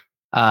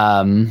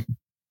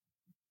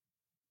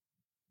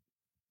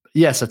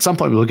 Yes, at some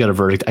point we'll get a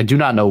verdict. I do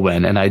not know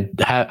when, and I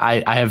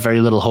have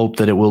very little hope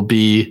that it will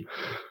be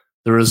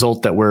the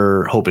result that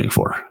we're hoping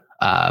for.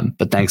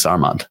 But thanks,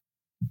 Armand.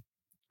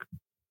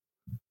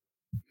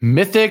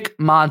 Mythic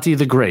Monty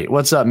the Great.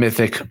 What's up,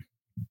 Mythic?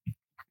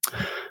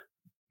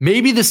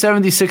 Maybe the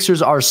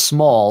 76ers are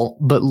small,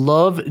 but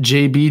love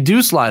JB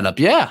Deuce lineup.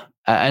 Yeah.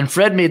 And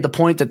Fred made the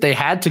point that they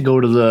had to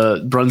go to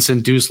the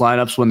Brunson Deuce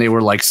lineups when they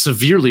were like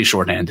severely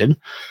shorthanded.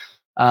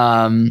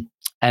 And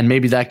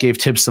maybe that gave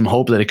Tibbs some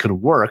hope that it could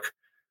work.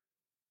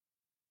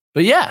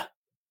 But yeah,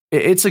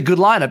 it's a good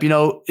lineup. You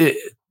know,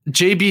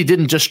 JB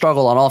didn't just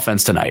struggle on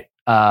offense tonight.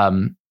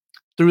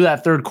 Through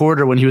that third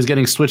quarter when he was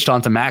getting switched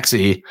on to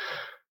Maxey,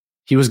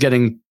 he was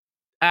getting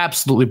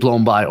absolutely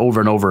blown by over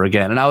and over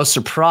again. And I was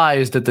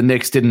surprised that the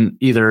Knicks didn't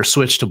either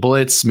switch to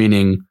blitz,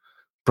 meaning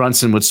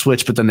Brunson would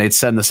switch, but then they'd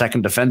send the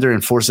second defender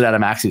and force it out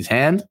of Maxey's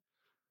hand,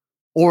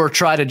 or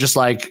try to just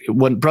like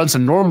what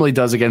Brunson normally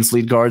does against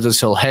lead guards is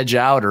he'll hedge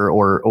out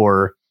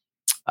or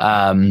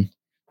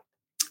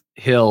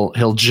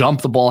he'll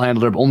jump the ball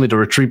handler only to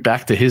retreat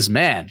back to his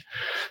man.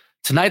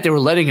 Tonight they were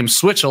letting him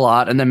switch a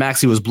lot, and then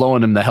Maxey was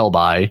blowing him the hell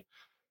by.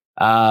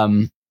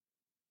 And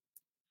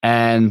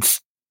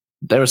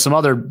there were some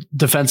other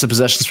defensive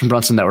possessions from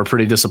Brunson that were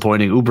pretty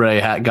disappointing.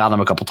 Oubre got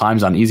him a couple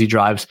times on easy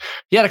drives.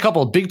 He had a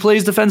couple of big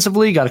plays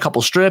defensively, got a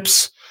couple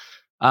strips.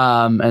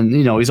 And,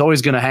 he's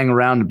always going to hang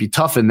around and be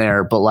tough in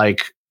there. But,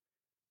 like,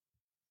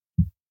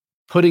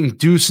 putting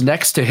Deuce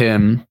next to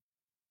him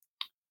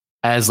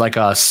as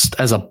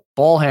a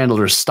ball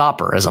handler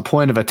stopper, as a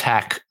point of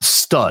attack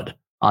stud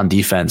on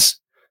defense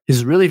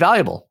is really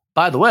valuable.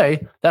 By the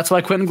way, that's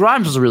why Quentin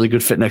Grimes was a really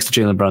good fit next to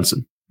Jalen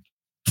Brunson,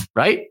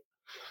 right?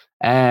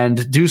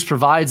 And Deuce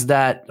provides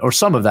that, or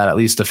some of that at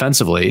least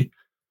defensively.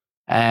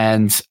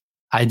 And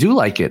I do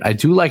like it. I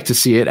do like to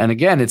see it. And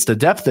again, it's the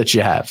depth that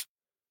you have.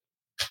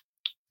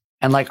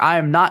 And like,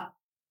 I'm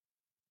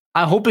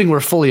hoping we're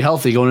fully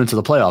healthy going into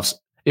the playoffs.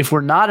 If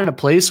we're not in a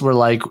place where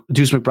like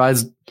Deuce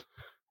McBride's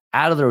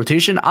out of the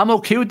rotation, I'm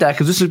okay with that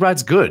because Deuce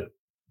McBride's good.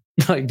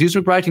 Like Deuce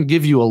McBride can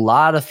give you a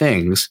lot of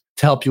things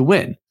to help you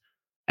win.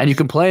 And you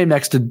can play him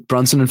next to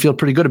Brunson and feel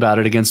pretty good about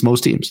it against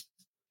most teams.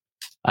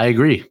 I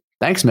agree.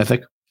 Thanks,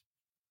 Mythic.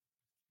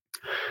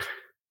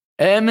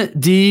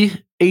 MDHDZ.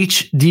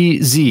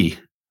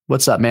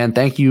 What's up, man?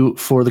 Thank you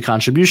for the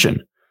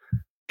contribution.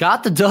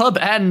 Got the dub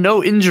and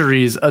no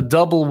injuries. A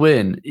double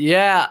win.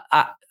 Yeah,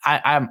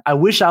 I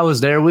wish I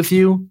was there with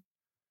you.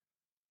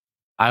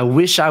 I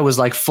wish I was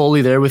like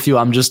fully there with you.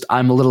 I'm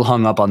a little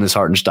hung up on this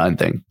Hartenstein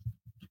thing.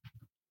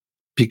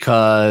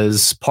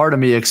 Because part of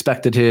me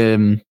expected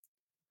him,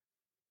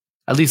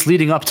 at least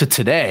leading up to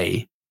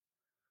today,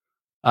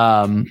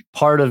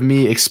 part of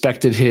me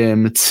expected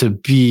him to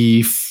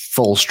be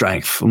full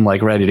strength. I'm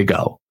like ready to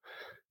go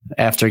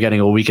after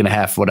getting a week and a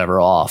half, whatever,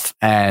 off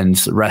and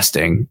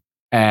resting.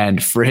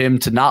 And for him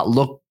to not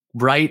look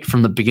right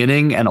from the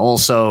beginning and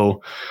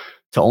also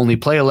to only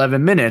play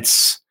 11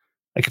 minutes,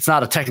 like it's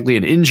not technically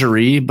an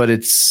injury, but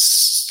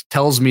it's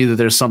tells me that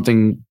there's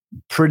something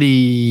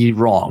pretty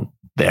wrong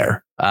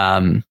there.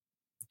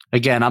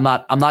 Again, I'm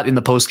not in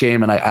the post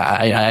game, and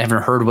I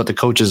haven't heard what the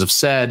coaches have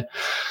said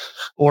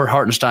or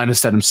Hartenstein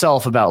has said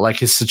himself about like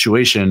his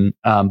situation.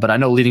 But I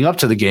know leading up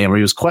to the game where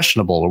he was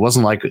questionable, it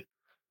wasn't like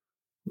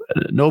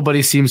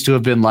nobody seems to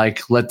have been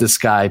like, let this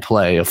guy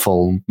play a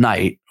full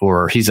night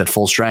or he's at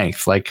full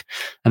strength. Like,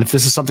 and if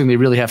this is something they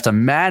really have to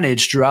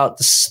manage throughout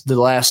the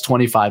last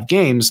 25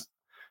 games,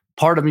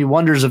 part of me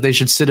wonders if they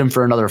should sit him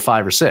for another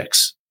 5 or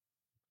 6.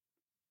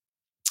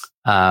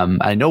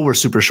 I know we're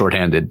super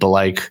shorthanded, but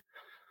like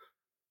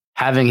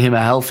having him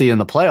healthy in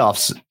the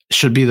playoffs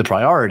should be the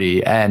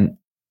priority. And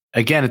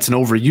again, it's an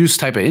overuse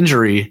type of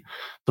injury.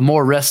 The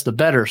more rest, the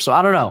better. So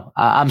I don't know.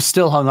 I'm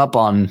still hung up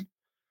on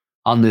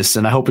this,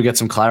 and I hope we get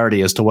some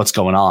clarity as to what's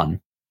going on.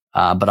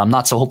 But I'm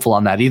not so hopeful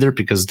on that either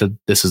because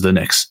this is the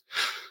Knicks.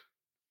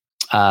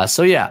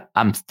 So yeah,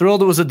 I'm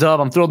thrilled it was a dub.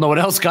 I'm thrilled no one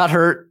else got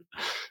hurt.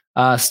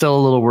 Still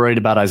a little worried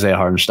about Isaiah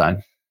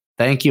Hartenstein.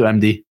 Thank you,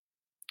 MD.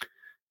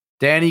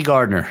 Danny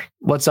Gardner.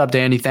 What's up,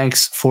 Danny?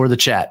 Thanks for the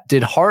chat.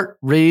 Did Hart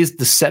raise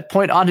the set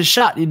point on his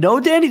shot?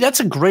 Danny, that's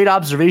a great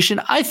observation.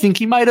 I think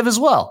he might have as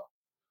well.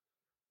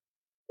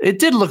 It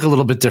did look a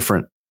little bit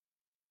different.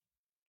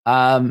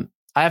 I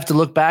have to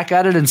look back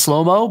at it in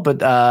slow-mo,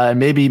 but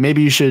maybe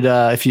you should,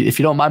 if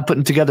you don't mind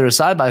putting together a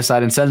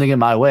side-by-side and sending it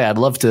my way, I'd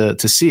love to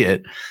see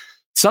it.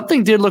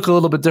 Something did look a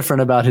little bit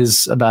different about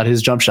his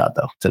jump shot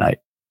though tonight.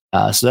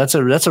 So that's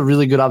a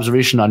really good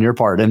observation on your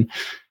part. And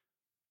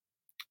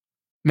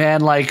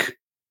man, like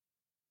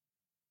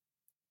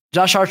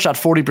Josh Hart shot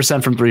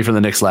 40% from 3 for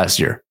the Knicks last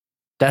year.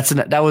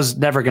 That was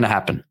never going to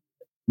happen.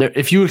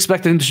 If you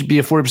expected him to be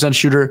a 40%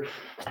 shooter,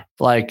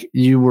 like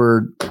you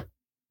were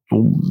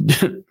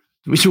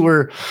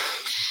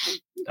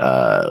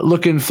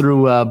looking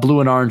through blue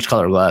and orange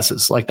color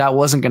glasses. Like that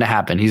wasn't going to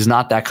happen. He's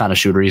not that kind of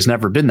shooter. He's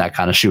never been that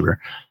kind of shooter.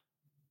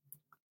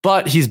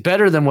 But he's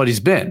better than what he's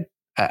been.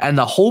 And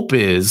the hope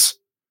is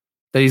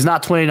that he's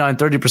not 29,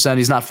 30%,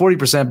 he's not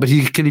 40%, but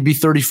can he be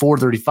 34,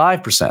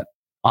 35%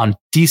 on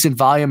decent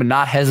volume and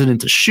not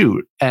hesitant to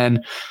shoot?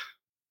 And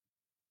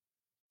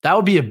that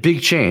would be a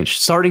big change.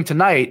 Starting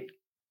tonight,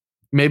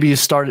 maybe you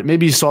saw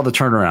the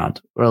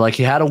turnaround, or like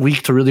he had a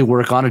week to really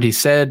work on it. He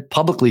said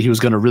publicly he was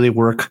going to really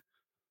work.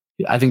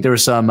 I think there were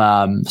some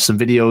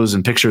videos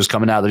and pictures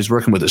coming out that he's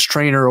working with his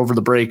trainer over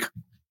the break.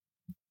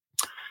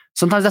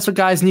 Sometimes that's what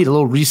guys need, a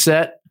little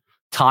reset.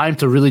 Time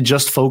to really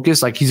just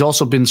focus. Like he's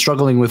also been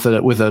struggling with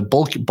a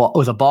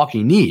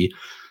balky knee,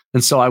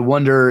 and so I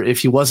wonder if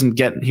he wasn't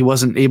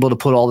able to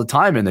put all the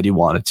time in that he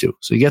wanted to.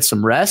 So he gets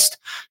some rest,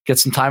 get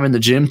some time in the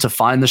gym to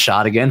find the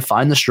shot again,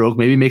 find the stroke,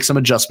 maybe make some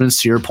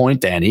adjustments to your point,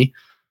 Danny.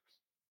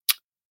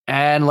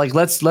 And like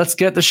let's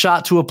get the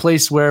shot to a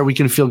place where we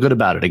can feel good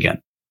about it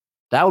again.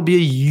 That would be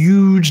a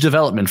huge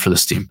development for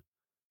this team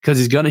because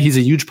he's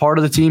a huge part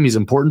of the team. He's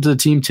important to the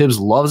team. Tibbs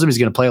loves him. He's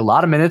going to play a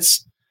lot of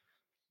minutes.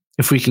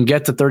 If we can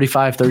get to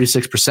 35,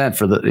 36%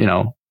 for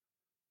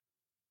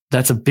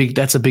that's a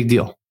big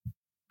deal.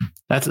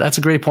 That's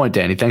a great point,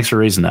 Danny. Thanks for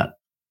raising that.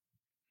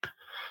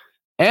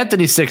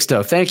 Anthony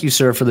Sixto, thank you,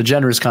 sir, for the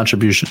generous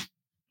contribution.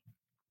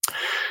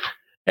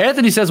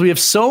 Anthony says we have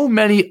so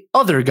many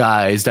other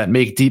guys that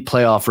make deep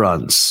playoff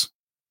runs.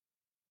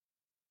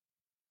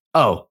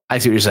 Oh, I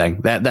see what you're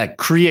saying. That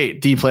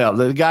create deep playoff,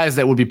 the guys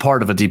that would be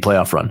part of a deep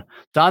playoff run.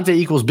 Dante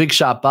equals Big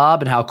Shot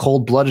Bob and how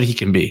cold-blooded he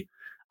can be.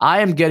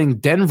 I am getting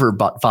Denver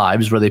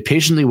vibes where they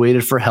patiently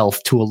waited for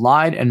health to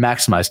align and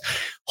maximize.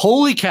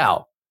 Holy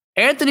cow.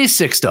 Anthony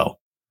Sixto.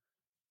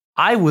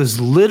 I was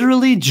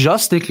literally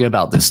just thinking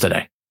about this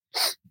today.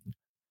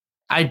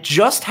 I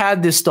just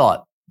had this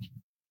thought.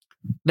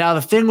 Now,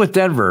 the thing with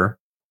Denver,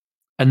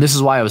 and this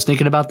is why I was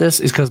thinking about this,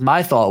 is because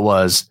my thought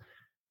was,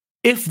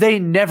 if they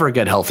never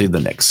get healthy, the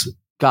Knicks,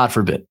 God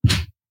forbid,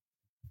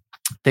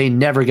 they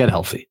never get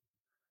healthy.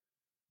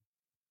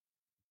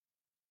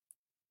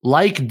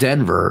 Like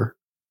Denver,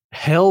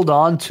 held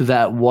on to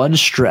that one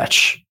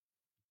stretch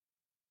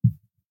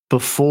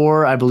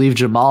before, I believe,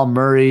 Jamal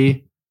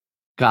Murray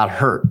got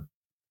hurt.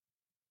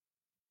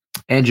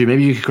 Andrew,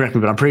 maybe you can correct me,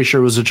 but I'm pretty sure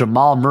it was a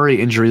Jamal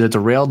Murray injury that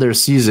derailed their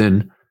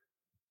season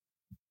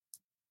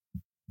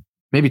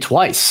maybe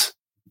twice.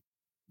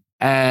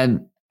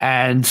 But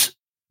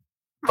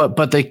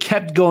they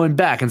kept going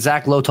back, and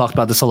Zach Lowe talked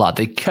about this a lot.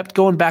 They kept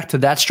going back to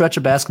that stretch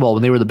of basketball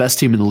when they were the best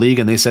team in the league,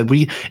 and they said,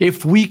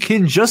 if we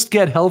can just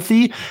get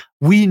healthy,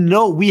 we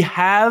know we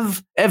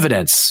have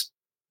evidence.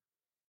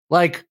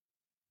 Like,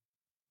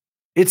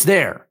 it's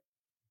there.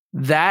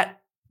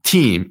 That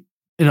team,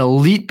 an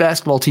elite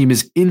basketball team,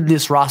 is in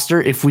this roster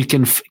if we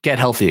can get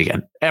healthy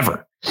again,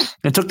 ever.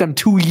 It took them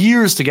 2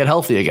 years to get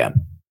healthy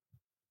again.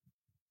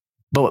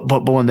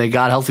 But when they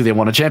got healthy, they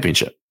won a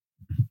championship.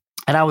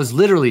 And I was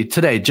literally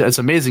today, it's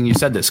amazing you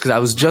said this because I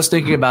was just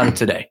thinking about it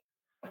today.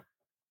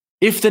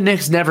 If the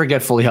Knicks never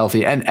get fully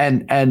healthy,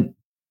 and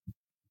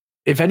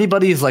if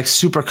anybody is like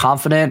super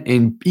confident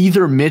in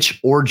either Mitch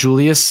or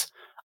Julius,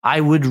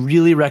 I would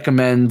really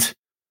recommend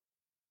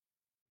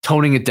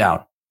toning it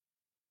down.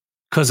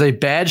 Because a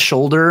bad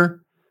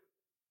shoulder,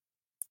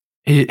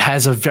 it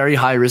has a very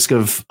high risk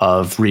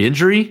of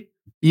re-injury,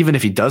 even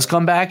if he does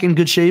come back in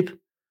good shape.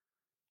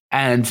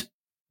 And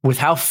with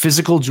how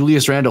physical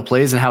Julius Randle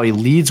plays and how he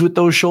leads with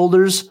those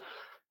shoulders,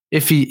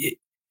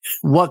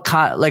 what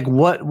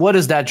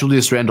does that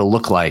Julius Randle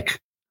look like?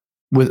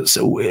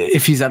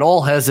 If he's at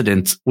all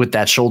hesitant with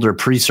that shoulder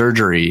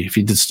pre-surgery,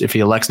 if he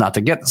elects not to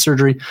get the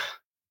surgery,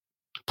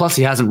 plus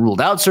he hasn't ruled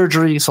out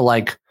surgery, so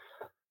like,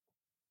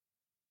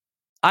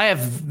 I have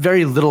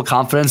very little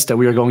confidence that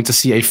we are going to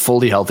see a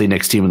fully healthy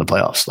Knicks team in the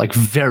playoffs. Like,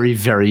 very,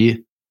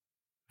 very,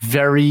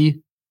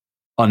 very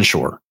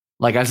unsure.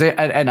 Like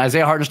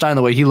Isaiah Hartenstein,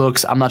 the way he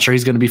looks, I'm not sure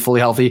he's going to be fully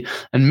healthy.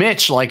 And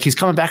Mitch, like, he's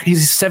coming back.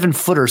 He's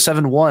 7-footer,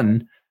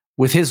 7'1"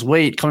 with his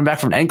weight coming back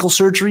from ankle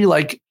surgery.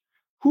 Like,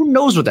 who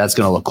knows what that's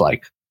going to look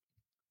like?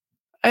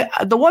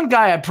 The one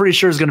guy I'm pretty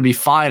sure is going to be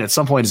fine at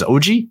some point is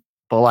OG,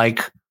 but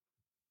like,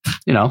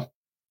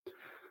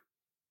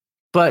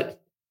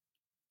 but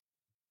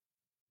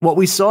what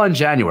we saw in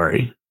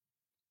January,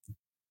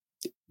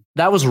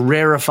 that was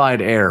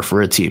rarefied air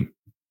for a team.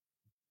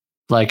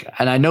 Like,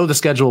 and I know the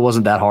schedule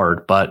wasn't that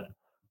hard, but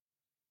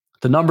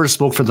the numbers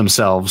spoke for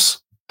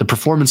themselves. The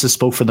performances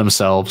spoke for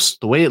themselves.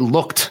 The way it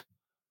looked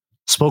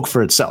spoke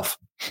for itself.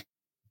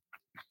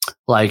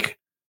 Like,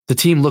 the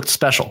team looked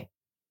special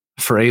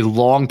for a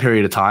long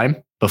period of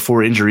time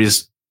before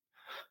injuries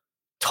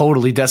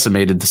totally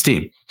decimated this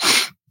team.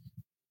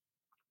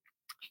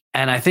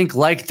 And I think,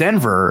 like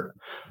Denver,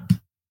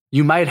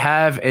 you might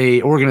have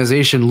a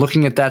organization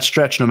looking at that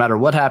stretch no matter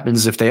what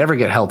happens if they ever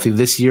get healthy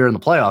this year in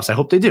the playoffs. I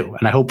hope they do.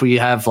 And I hope we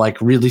have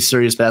like really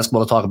serious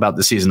basketball to talk about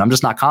this season. I'm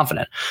just not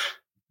confident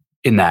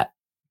in that.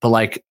 But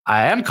like,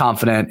 I am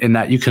confident in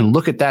that you can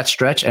look at that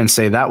stretch and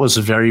say that was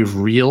very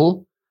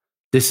real.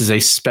 This is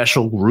a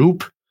special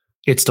group.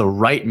 It's the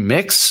right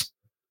mix.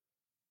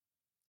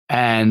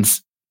 And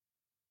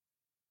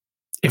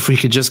if we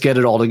could just get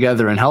it all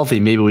together and healthy,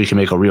 maybe we can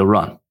make a real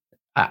run.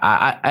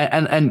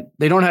 And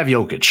they don't have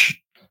Jokic.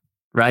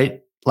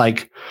 Right?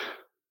 Like,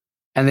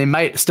 and they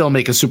might still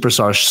make a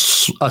superstar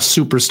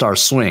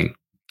swing,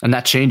 and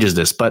that changes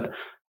this. But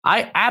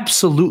I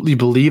absolutely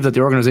believe that the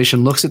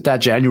organization looks at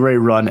that January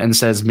run and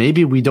says,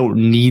 maybe we don't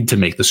need to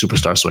make the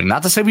superstar swing.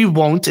 Not to say we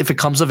won't if it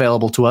comes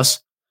available to us.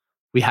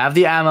 We have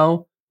the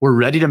ammo. We're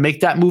ready to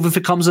make that move if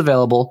it comes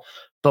available,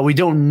 but we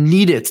don't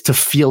need it to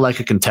feel like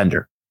a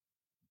contender.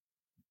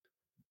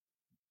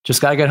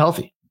 Just got to get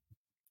healthy.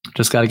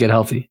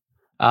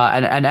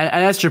 And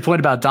as to your point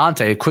about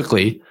Dante,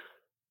 quickly,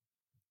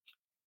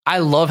 I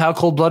love how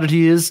cold-blooded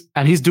he is,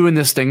 and he's doing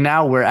this thing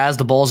now where as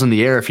the ball's in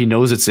the air, if he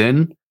knows it's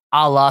in,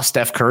 a la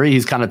Steph Curry,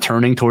 he's kind of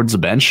turning towards the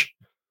bench.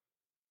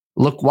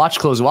 Look, watch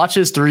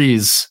his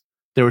threes.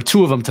 There were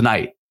 2 of them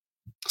tonight.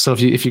 So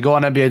if you go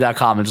on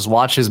NBA.com and just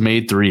watch his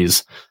made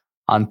threes,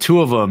 on 2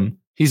 of them,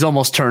 he's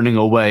almost turning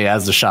away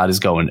as the shot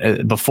is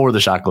going, before the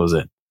shot goes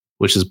in,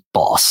 which is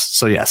boss.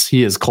 So yes,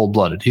 he is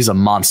cold-blooded. He's a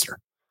monster.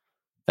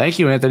 Thank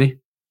you, Anthony.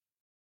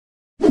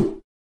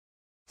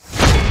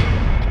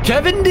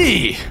 Kevin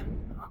D.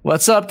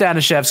 What's up,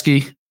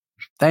 Danishevsky?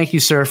 Thank you,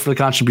 sir, for the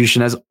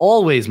contribution. As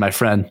always, my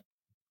friend.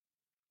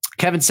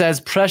 Kevin says,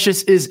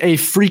 Precious is a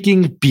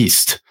freaking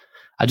beast.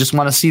 I just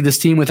want to see this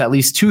team with at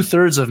least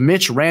 2/3 of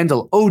Mitch,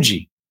 Randall,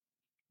 OG.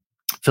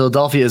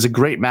 Philadelphia is a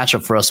great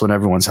matchup for us when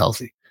everyone's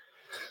healthy.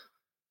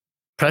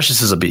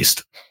 Precious is a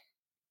beast.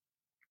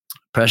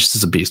 Precious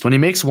is a beast. When he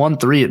makes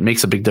 1-3, it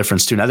makes a big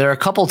difference too. Now, there are a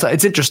couple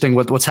it's interesting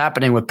what's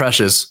happening with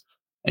Precious,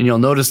 and you'll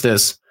notice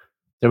this.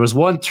 There was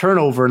one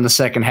turnover in the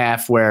second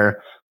half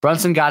where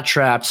Brunson got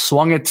trapped,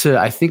 swung it to,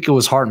 I think it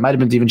was Hart, might have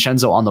been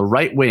DiVincenzo on the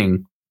right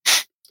wing,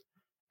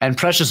 and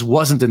Precious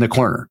wasn't in the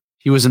corner.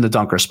 He was in the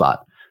dunker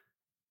spot.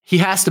 He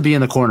has to be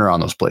in the corner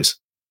on those plays.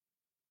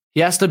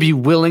 He has to be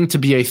willing to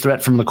be a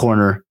threat from the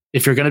corner.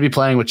 If you're going to be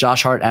playing with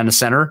Josh Hart and a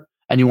center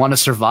and you want to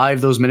survive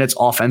those minutes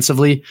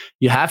offensively,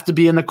 you have to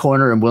be in the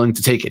corner and willing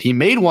to take it. He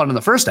made one in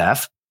the first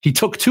half. He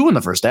took 2 in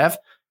the first half.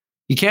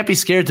 You can't be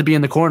scared to be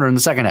in the corner in the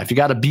second half. You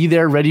got to be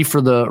there, ready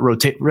for the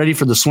ready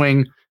for the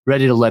swing,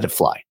 ready to let it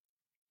fly.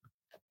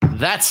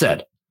 That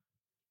said,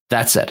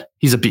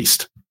 he's a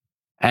beast.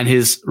 And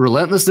his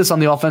relentlessness on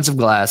the offensive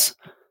glass,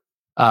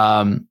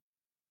 some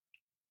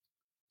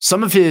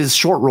of his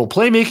short roll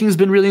playmaking has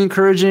been really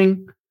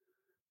encouraging.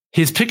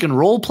 His pick and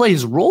roll play,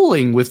 his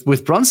rolling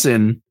with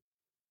Brunson,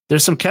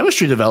 there's some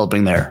chemistry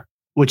developing there,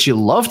 which you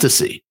love to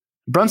see.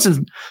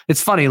 Brunson,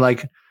 it's funny,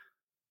 like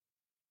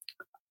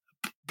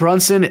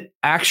Brunson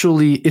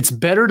actually, it's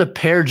better to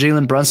pair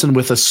Jalen Brunson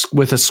with a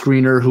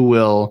screener who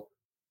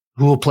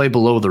will play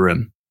below the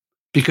rim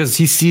because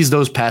he sees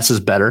those passes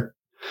better.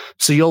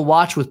 So you'll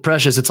watch with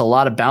Precious, it's a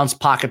lot of bounce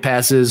pocket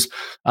passes,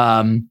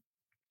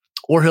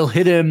 or he'll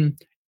hit him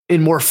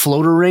in more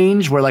floater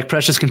range where like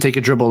Precious can take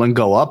a dribble and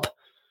go up.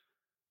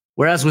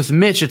 Whereas with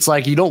Mitch, it's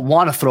like you don't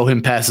want to throw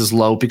him passes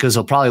low because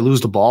he'll probably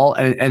lose the ball.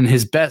 And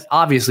his best,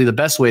 obviously the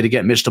best way to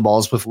get Mitch the ball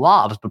is with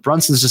lobs, but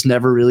Brunson's just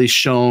never really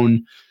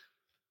shown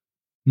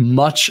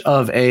much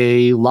of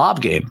a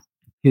lob game.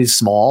 He's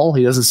small.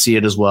 He doesn't see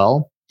it as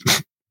well.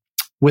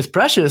 With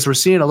Precious, we're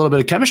seeing a little bit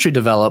of chemistry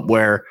develop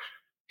where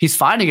he's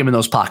finding him in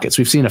those pockets.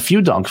 We've seen a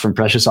few dunks from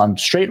Precious on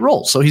straight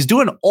rolls. So he's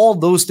doing all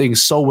those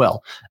things so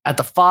well. At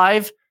the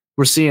 5,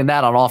 we're seeing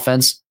that on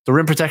offense. The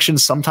rim protection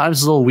sometimes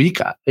is a little weak.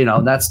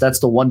 That's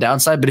the one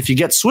downside. But if you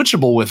get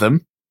switchable with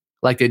him,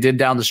 like they did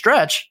down the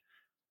stretch,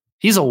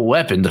 he's a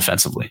weapon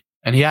defensively.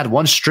 And he had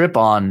one strip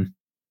on.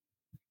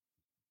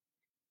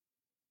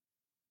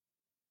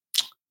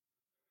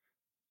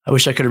 I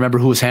wish I could remember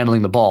who was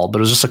handling the ball, but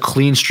it was just a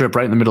clean strip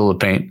right in the middle of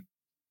the paint.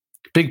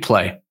 Big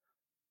play.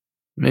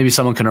 Maybe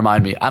someone can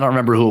remind me. I don't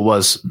remember who it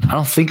was. I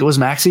don't think it was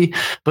Maxey,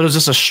 but it was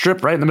just a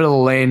strip right in the middle of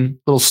the lane,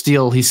 little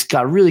steal. He's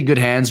got really good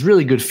hands,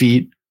 really good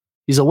feet.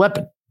 He's a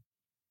weapon.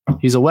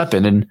 He's a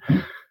weapon. And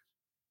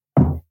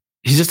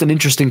he's just an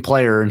interesting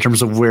player in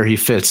terms of where he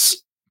fits.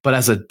 But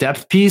as a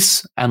depth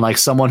piece and like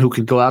someone who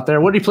can go out there,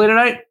 what did he play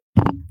tonight?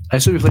 I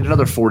assume he played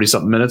another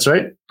 40-something minutes,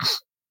 right?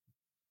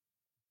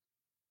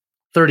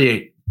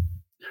 38.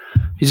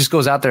 He just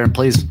goes out there and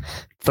plays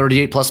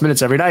 38 plus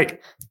minutes every night.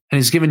 And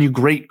he's given you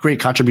great,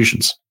 great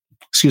contributions.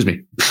 Excuse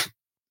me.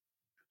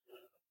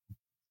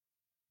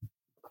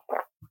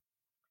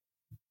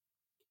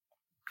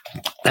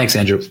 Thanks,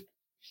 Andrew.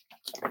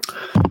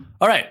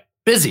 All right.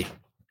 Busy.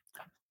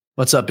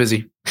 What's up,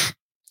 Busy?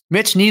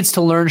 Mitch needs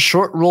to learn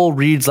short roll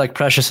reads like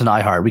Precious and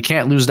iHeart. We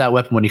can't lose that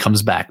weapon when he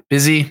comes back.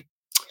 Busy.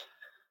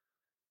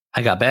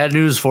 I got bad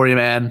news for you,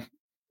 man.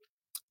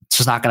 It's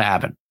just not going to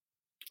happen.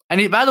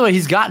 And by the way,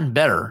 he's gotten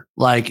better.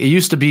 Like it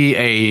used to be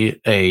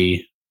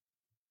a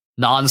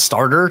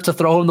non-starter to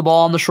throw him the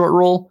ball on the short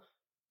roll.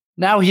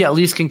 Now he at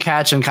least can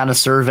catch and kind of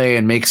survey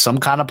and make some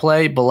kind of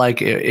play, but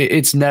like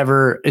it's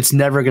never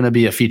going to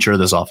be a feature of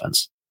this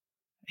offense.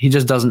 He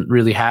just doesn't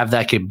really have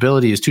that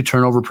capability. He's too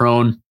turnover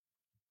prone.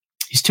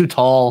 He's too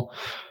tall.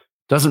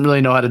 Doesn't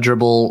really know how to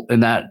dribble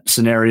in that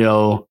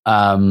scenario.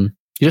 You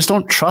just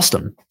don't trust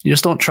him. You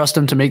just don't trust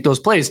him to make those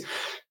plays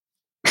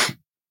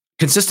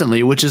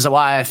consistently, which is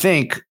why I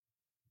think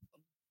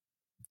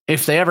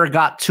if they ever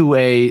got to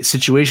a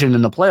situation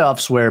in the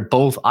playoffs where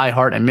both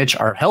iHeart and Mitch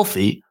are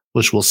healthy,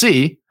 which we'll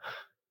see,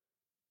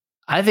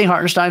 I think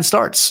Hartenstein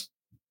starts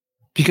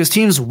because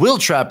teams will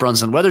trap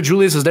Brunson, whether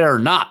Julius is there or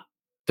not.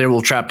 They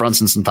will trap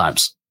Brunson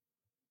sometimes.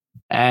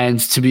 And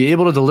to be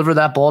able to deliver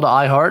that ball to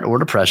iHeart or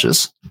to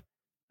Precious,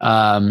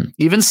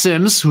 even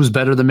Sims, who's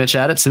better than Mitch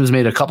at it, Sims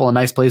made a couple of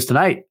nice plays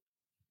tonight.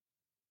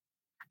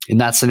 In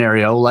that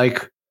scenario,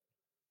 like,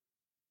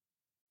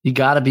 you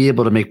got to be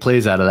able to make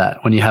plays out of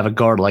that when you have a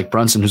guard like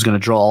Brunson who's going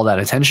to draw all that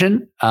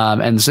attention.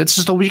 And it's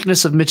just a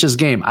weakness of Mitch's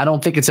game. I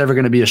don't think it's ever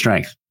going to be a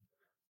strength.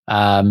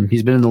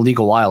 He's been in the league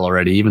a while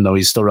already, even though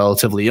he's still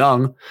relatively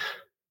young.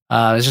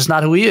 It's just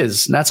not who he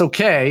is. And that's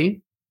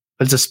okay.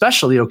 But it's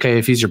especially okay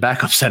if he's your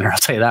backup center. I'll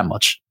tell you that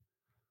much.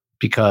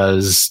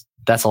 Because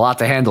that's a lot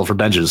to handle for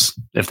benches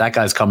if that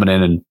guy's coming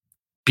in and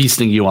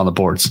beasting you on the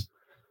boards.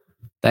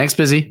 Thanks,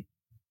 Busy.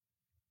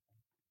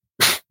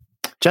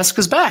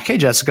 Jessica's back. Hey,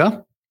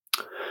 Jessica.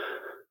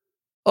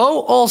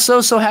 Oh,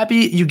 also so happy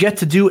you get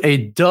to do a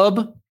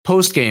dub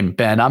post game,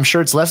 Ben. I'm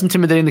sure it's less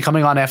intimidating than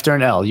coming on after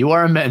an L. You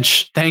are a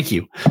mensch. Thank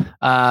you.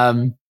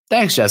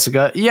 Thanks,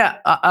 Jessica. Yeah,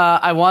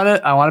 I want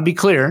to be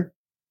clear.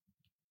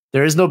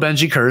 There is no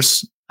Benjy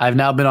curse. I've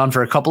now been on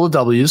for a couple of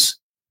W's.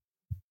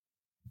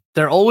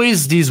 There are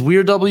always these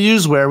weird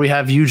W's where we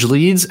have huge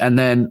leads and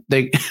then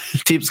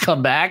teams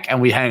come back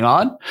and we hang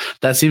on.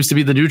 That seems to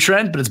be the new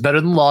trend, but it's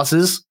better than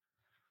losses.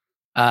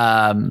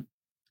 But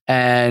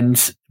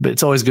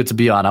it's always good to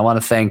be on. I want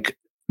to thank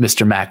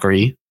Mr.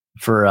 Macri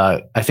for,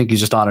 I think he's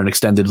just on an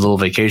extended little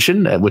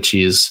vacation, which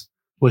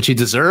he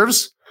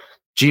deserves.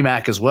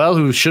 GMAC as well,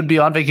 who should be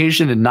on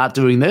vacation and not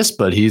doing this,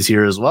 but he's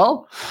here as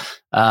well.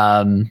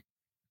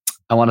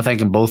 I want to thank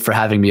them both for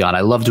having me on.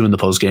 I love doing the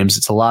post games.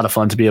 It's a lot of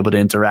fun to be able to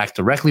interact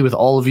directly with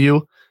all of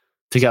you,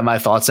 to get my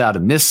thoughts out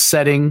in this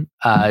setting.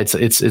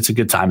 It's a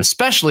good time,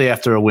 especially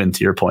after a win,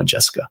 to your point,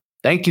 Jessica.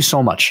 Thank you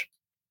so much.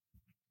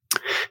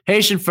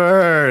 Haitian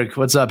Ferg.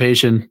 What's up,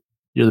 Haitian?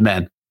 You're the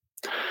man.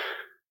 A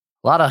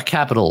lot of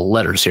capital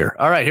letters here.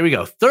 All right, here we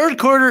go. Third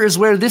quarter is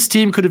where this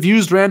team could have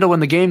used Randall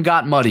when the game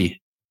got muddy.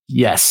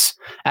 Yes.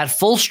 At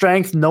full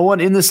strength, no one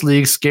in this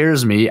league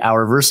scares me.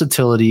 Our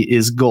versatility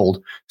is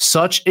gold.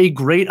 Such a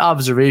great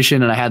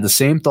observation, and I had the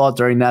same thought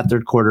during that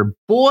third quarter.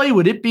 Boy,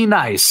 would it be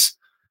nice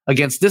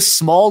against this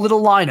small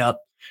little lineup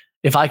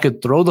if I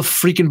could throw the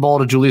freaking ball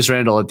to Julius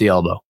Randle at the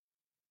elbow.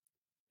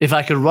 If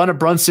I could run a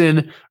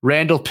Brunson,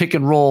 Randle pick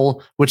and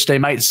roll, which they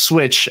might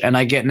switch, and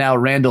I get now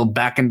Randle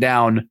backing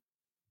down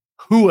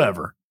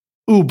whoever.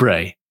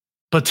 Oubre,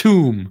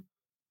 Batum,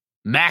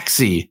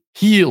 Maxey,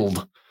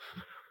 Hield.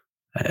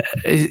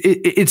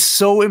 It's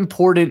so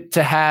important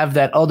to have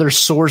that other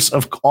source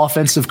of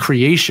offensive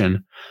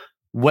creation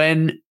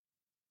when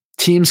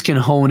teams can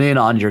hone in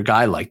on your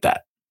guy like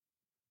that.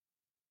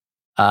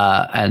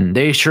 And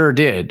they sure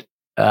did.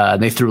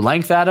 They threw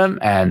length at him,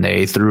 and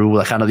they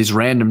threw kind of these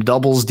random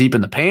doubles deep in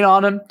the paint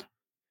on him.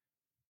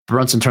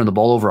 Brunson turned the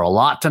ball over a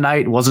lot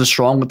tonight. Wasn't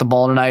strong with the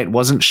ball tonight.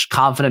 Wasn't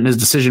confident in his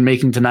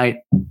decision-making tonight.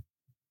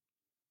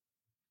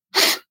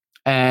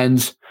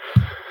 And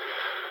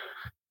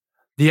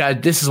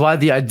this is why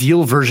the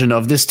ideal version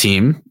of this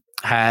team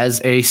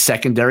has a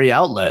secondary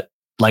outlet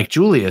like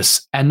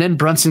Julius. And then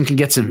Brunson can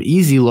get some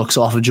easy looks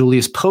off of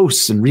Julius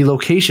posts and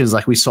relocations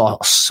like we saw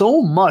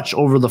so much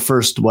over the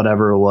first,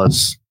 whatever it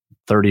was,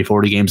 30,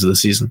 40 games of the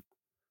season.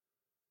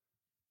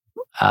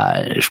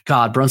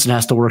 God, Brunson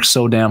has to work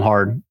so damn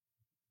hard.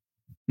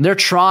 They're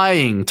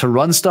trying to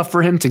run stuff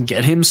for him to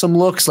get him some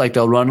looks. Like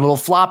they'll run little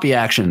floppy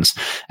actions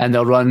and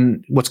they'll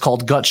run what's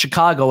called gut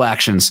Chicago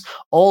actions.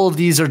 All of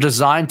these are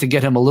designed to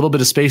get him a little bit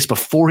of space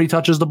before he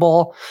touches the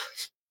ball.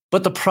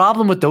 But the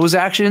problem with those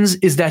actions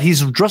is that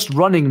he's just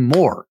running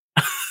more.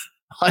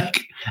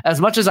 Like,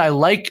 as much as I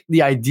like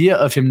the idea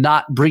of him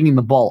not bringing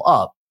the ball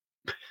up,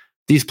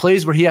 these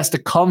plays where he has to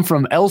come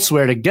from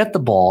elsewhere to get the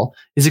ball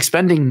is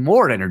expending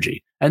more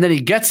energy. And then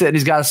he gets it and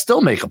he's got to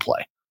still make a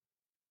play.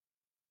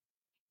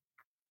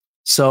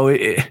 So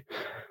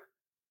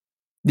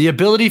the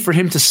ability for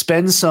him to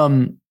spend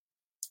some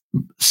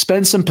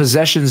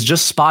possessions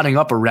just spotting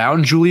up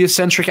around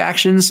Julius-centric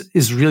actions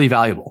is really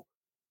valuable.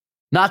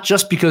 Not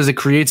just because it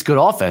creates good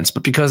offense,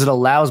 but because it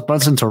allows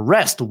Brunson to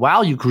rest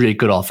while you create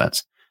good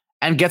offense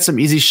and get some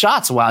easy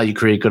shots while you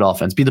create good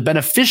offense. Be the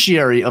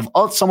beneficiary of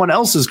someone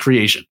else's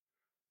creation.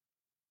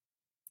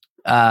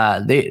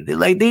 They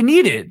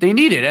need it. They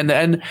need it.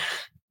 And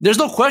there's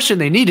no question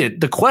they need it.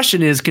 The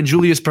question is, can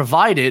Julius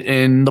provide it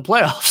in the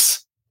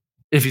playoffs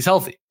if he's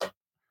healthy?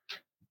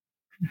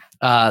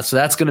 So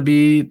that's to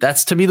me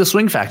the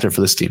swing factor for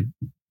this team.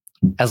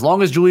 As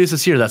long as Julius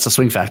is here, that's a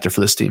swing factor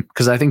for this team.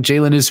 Because I think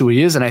Jalen is who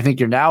he is, and I think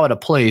you're now at a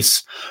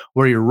place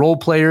where your role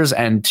players,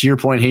 and to your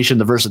point, Haitian,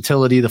 the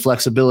versatility, the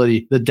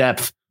flexibility, the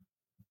depth,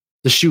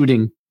 the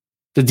shooting,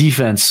 the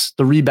defense,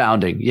 the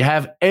rebounding. You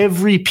have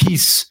every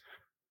piece.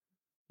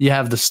 You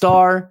have the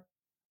star,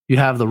 you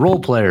have the role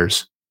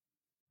players.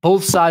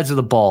 Both sides of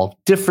the ball,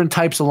 different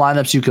types of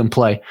lineups you can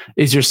play.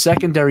 Is your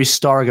secondary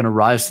star going to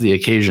rise to the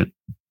occasion?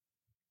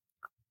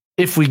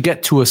 If we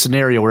get to a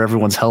scenario where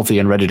everyone's healthy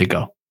and ready to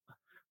go,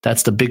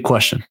 that's the big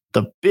question.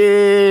 The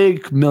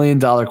big $1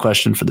 million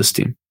question for this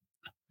team.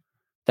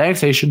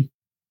 Thanks, Haitian.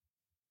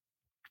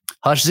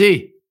 Hush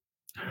Z.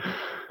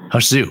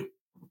 Hush Zoo.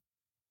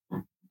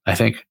 I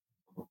think.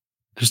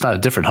 There's not a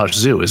different Hush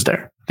Zoo, is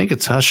there? I think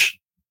it's Hush.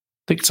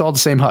 I think it's all the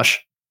same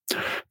Hush.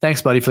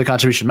 Thanks, buddy, for the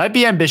contribution. Might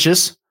be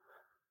ambitious.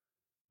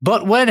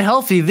 But when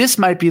healthy, this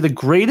might be the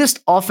greatest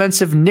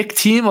offensive Knick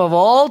team of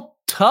all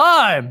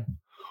time.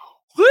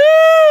 Woo!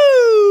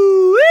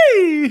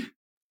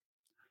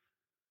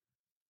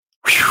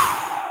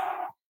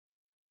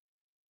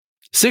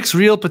 6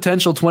 real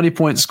potential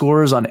 20-point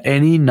scorers on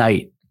any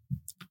night.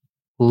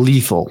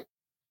 Lethal.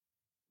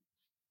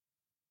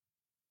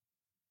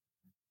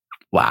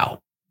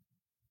 Wow.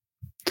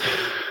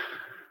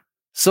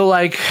 So,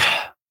 like,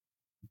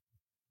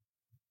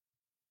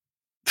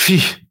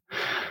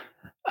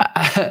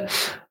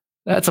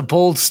 that's a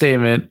bold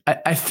statement.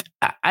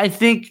 I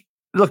think,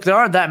 look, there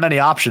aren't that many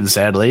options,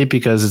 sadly,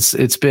 because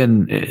it's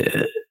been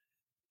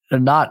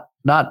not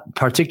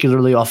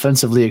particularly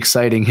offensively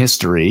exciting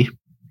history.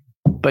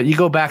 But you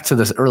go back to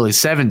the early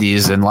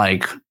 70s and,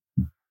 like,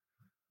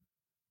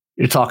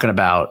 you're talking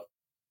about,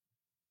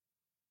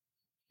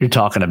 you're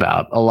talking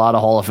about. A lot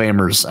of Hall of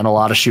Famers and a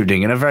lot of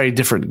shooting in a very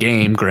different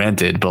game,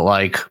 granted, but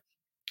like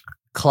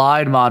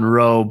Clyde,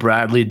 Monroe,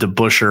 Bradley,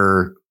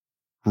 DeBusschere,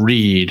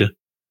 Reed,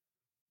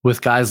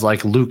 with guys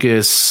like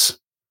Lucas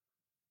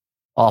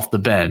off the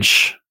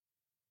bench.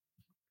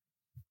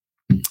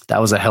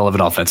 That was a hell of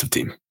an offensive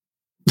team.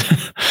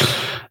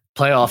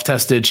 Playoff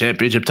tested,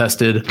 championship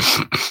tested.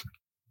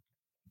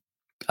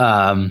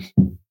 I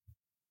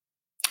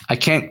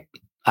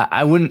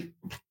wouldn't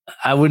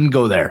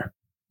go there.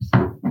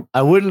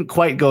 I wouldn't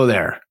quite go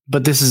there,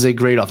 but this is a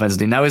great offensive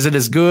team. Now, is it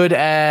as good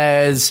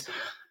as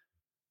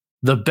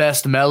the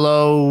best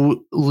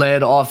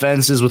Melo-led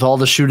offenses with all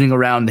the shooting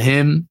around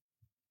him?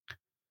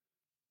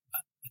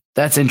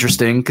 That's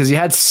interesting because you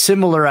had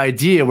similar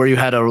idea where you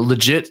had a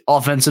legit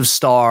offensive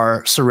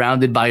star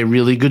surrounded by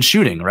really good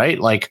shooting, right?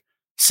 Like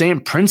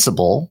same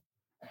principle.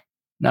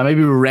 Now,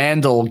 maybe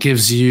Randall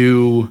gives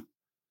you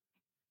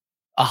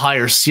a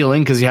higher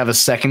ceiling because you have a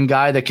second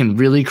guy that can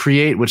really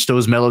create, which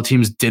those Melo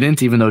teams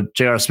didn't, even though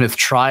J.R. Smith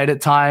tried at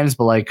times,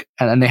 but like,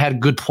 and they had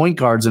good point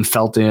guards in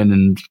Felton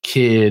and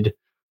Kidd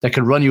that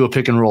could run you a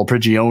pick and roll,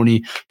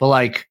 Prigioni, but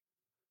like,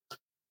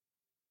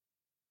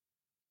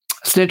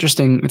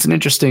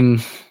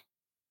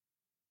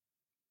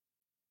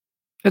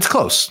 it's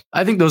close.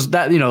 I think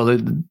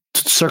the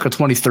circa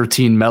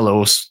 2013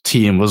 Melo's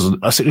team was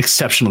an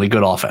exceptionally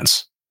good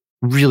offense.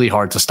 Really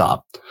hard to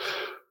stop.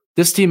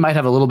 This team might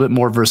have a little bit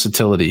more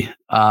versatility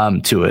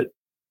to it,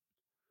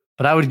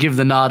 but I would give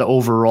the nod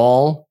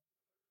overall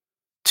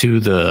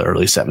to the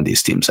early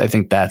 70s teams. I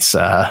think that's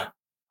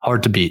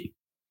hard to beat.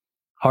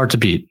 Hard to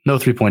beat. No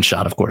 3-point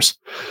shot, of course.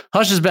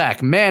 Hush is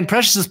back. Man,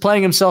 Precious is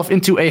playing himself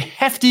into a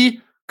hefty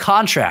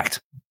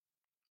contract.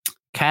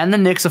 Can the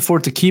Knicks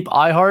afford to keep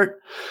Ihart,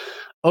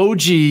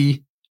 OG,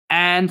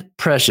 and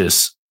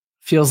Precious?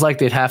 Feels like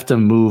they'd have to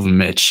move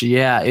Mitch.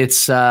 Yeah,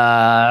 it's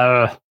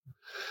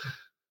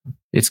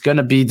going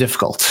to be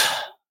difficult.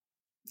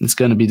 It's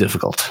going to be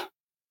difficult.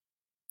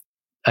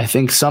 I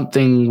think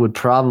something would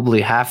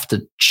probably have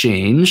to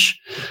change.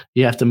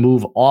 You have to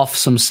move off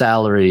some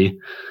salary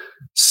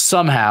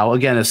somehow.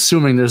 Again,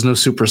 assuming there's no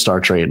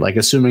superstar trade, like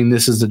assuming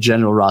this is the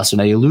general roster.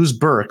 Now you lose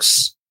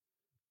Burks,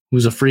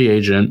 who's a free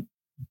agent.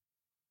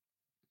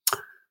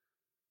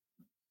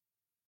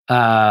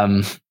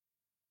 I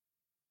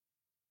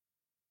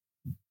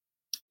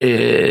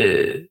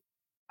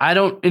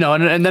don't,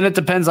 and then it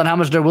depends on how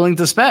much they're willing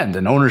to spend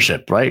and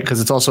ownership, right?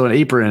 Because it's also an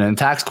apron and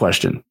tax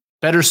question.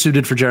 Better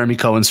suited for Jeremy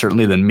Cohen,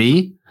 certainly, than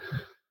me.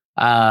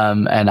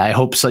 And I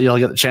hope so you'll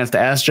get the chance to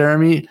ask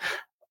Jeremy.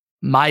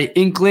 My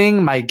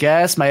inkling, my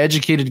guess, my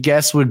educated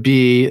guess would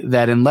be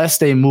that unless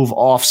they move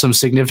off some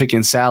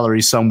significant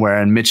salary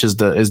somewhere, and Mitch is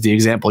the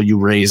example you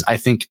raise, I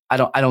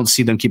don't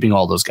see them keeping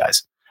all those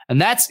guys. And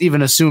that's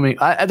even assuming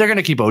they're going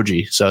to keep OG.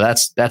 So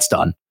that's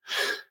done.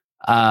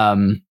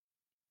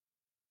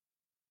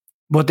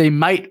 What they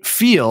might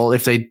feel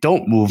if they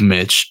don't move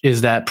Mitch is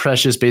that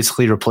Precious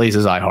basically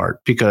replaces Ihart,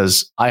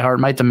 because Ihart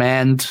might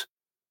demand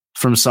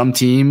from some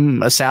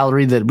team a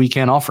salary that we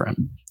can't offer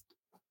him.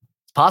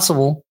 It's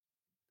possible.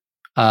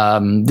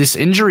 This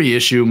injury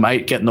issue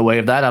might get in the way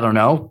of that. I don't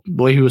know.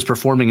 The way he was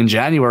performing in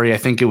January, I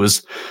think it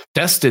was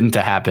destined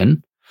to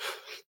happen.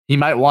 He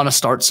might want to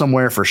start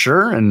somewhere for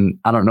sure, and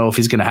I don't know if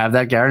he's going to have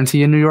that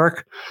guarantee in New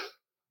York.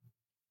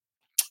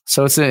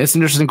 So it's an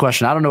interesting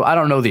question. I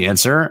don't know the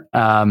answer.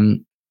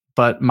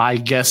 But my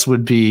guess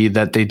would be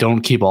that they don't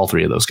keep all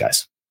three of those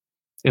guys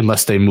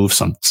unless they move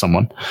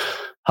someone.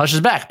 Hush is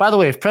back. By the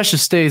way, if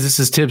Precious stays, this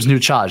is Tibbs' new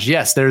Taj.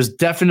 Yes, there is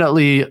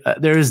definitely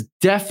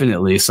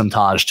some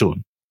Taj to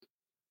him.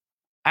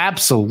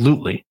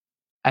 Absolutely.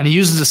 And he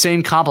uses the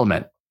same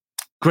compliment.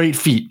 Great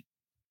feet.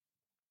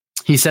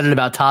 He said it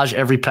about Taj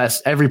every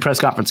press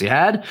conference he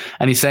had,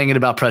 and he's saying it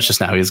about Precious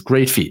now. He has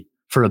great feet.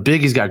 For a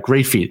big, he's got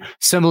great feet.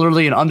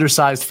 Similarly, an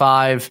undersized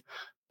 5,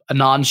 a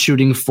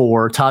non-shooting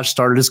 4. Taj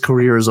started his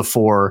career as a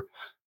 4,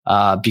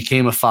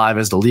 became a 5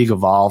 as the league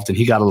evolved, and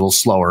he got a little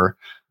slower.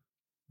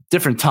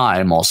 Different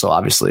time also,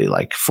 obviously.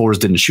 Like 4s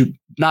didn't shoot.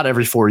 Not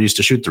every 4 used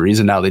to shoot 3s,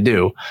 and now they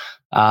do.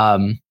 But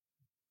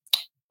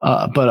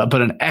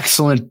an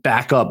excellent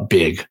backup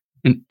big.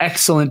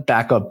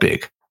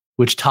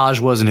 Which Taj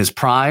was in his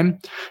prime,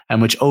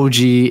 and which OG,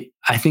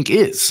 I think,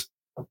 is.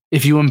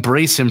 If you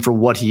embrace him for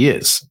what he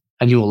is,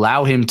 and you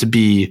allow him to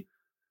be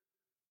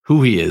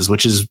who he is,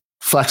 which is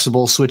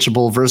flexible,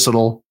 switchable,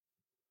 versatile.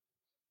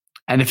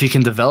 And if he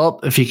can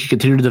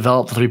continue to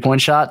develop the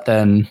 3-point shot,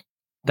 then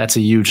that's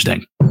a huge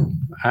thing.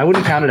 I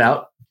wouldn't count it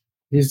out.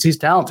 He's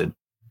talented.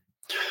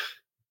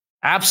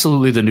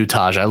 Absolutely the new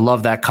Taj. I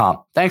love that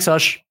comp. Thanks,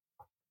 Hush.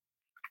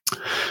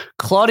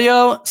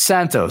 Claudio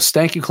Santos.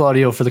 Thank you,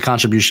 Claudio, for the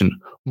contribution.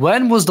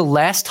 When was the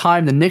last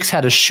time the Knicks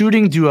had a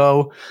shooting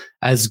duo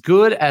as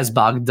good as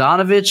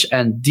Bogdanovich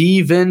and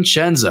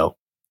DiVincenzo?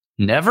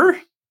 Never?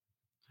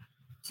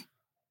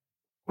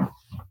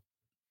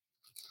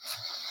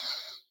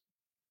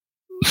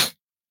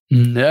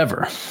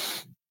 Never.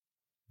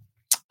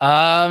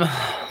 I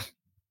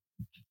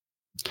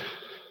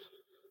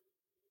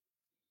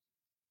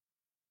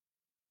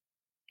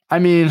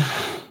mean,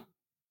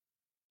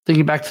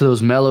 Thinking back to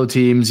those mellow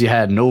teams, you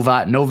had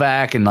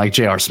Novak and like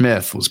J.R.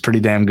 Smith was pretty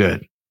damn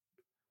good.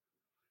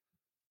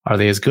 Are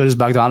they as good as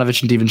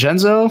Bogdanovich and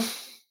DiVincenzo?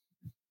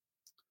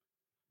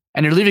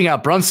 And you're leaving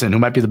out Brunson, who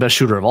might be the best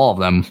shooter of all of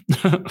them.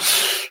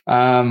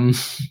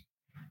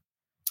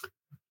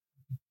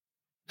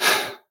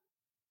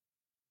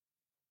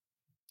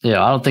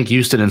 Yeah, I don't think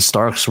Houston and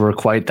Starks were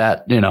quite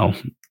that,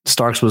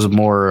 Starks was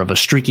more of a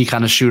streaky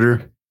kind of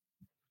shooter.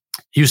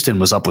 Houston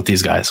was up with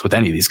these guys, with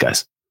any of these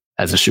guys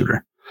as a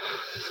shooter.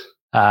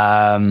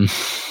 And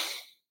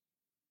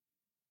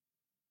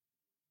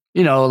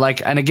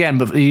again,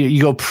 but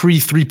you go pre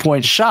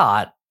 3-point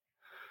shot.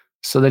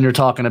 So then you're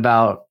talking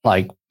about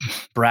like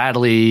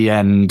Bradley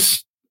and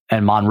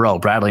Monroe,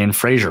 Bradley and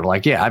Frazier.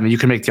 Like, yeah, I mean, you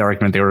can make the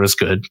argument they were as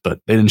good, but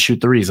they didn't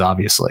shoot threes,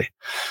 obviously.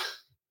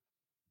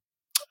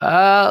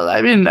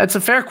 I mean, that's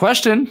a fair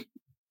question.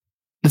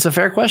 It's a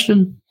fair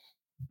question.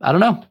 I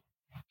don't know.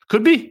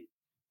 Could be.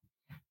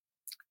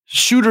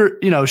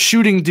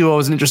 Shooting duo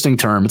is an interesting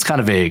term. It's kind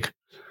of vague.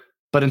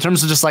 But in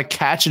terms of just like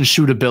catch and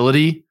shoot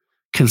ability,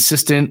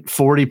 consistent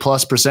 40+%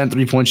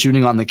 3-point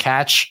shooting on the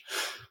catch,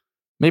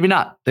 maybe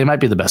not. They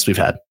might be the best we've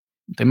had.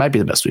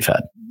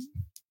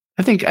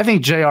 I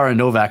think JR and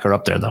Novak are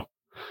up there, though.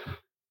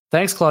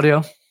 Thanks,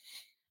 Claudio.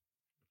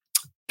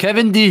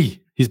 Kevin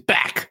D. He's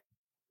back.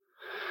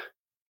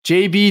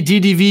 JB,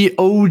 DDV,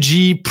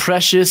 OG,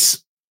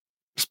 Precious,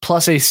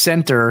 plus a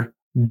center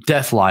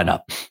death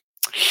lineup.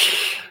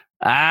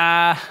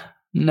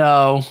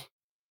 No.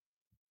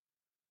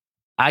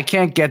 I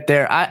can't get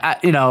there.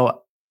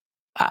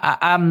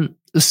 I'm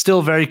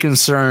still very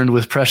concerned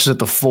with Precious at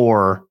the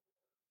 4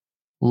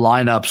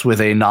 lineups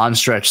with a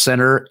non-stretch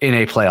center in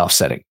a playoff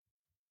setting.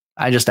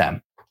 I just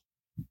am.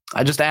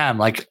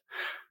 Like,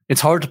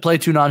 it's hard to play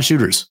 2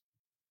 non-shooters.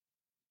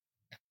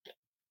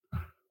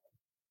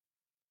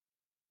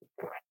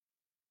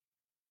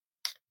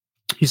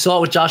 You saw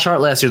it with Josh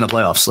Hart last year in the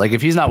playoffs. Like,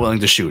 if he's not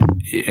willing to shoot,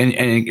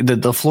 and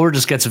the floor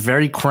just gets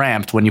very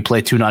cramped when you play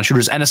 2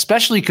 non-shooters, and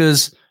especially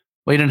because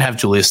you didn't have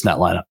Julius in that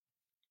lineup.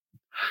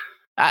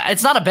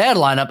 It's not a bad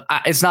lineup.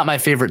 It's not my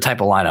favorite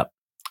type of lineup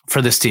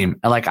for this team.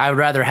 And like, I would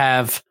rather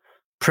have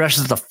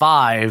Precious at the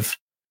 5.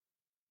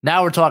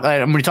 Now we're talking.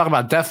 When we talk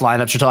about death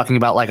lineups, you're talking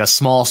about like a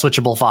small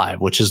switchable 5,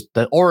 which is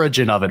the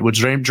origin of it, which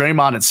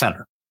Draymond at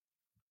center.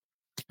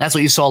 That's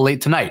what you saw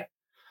late tonight.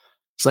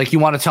 It's like you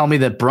want to tell me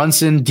that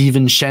Brunson,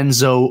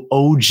 DiVincenzo,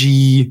 OG,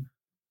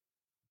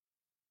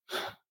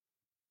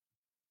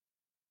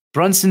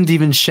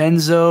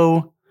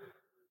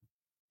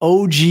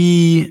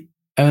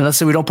 and let's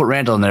say we don't put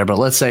Randall in there, but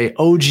let's say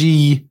OG,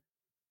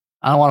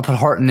 I don't want to put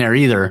Hart in there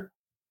either.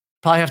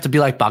 Probably have to be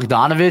like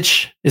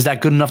Bogdanovich. Is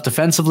that good enough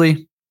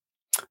defensively?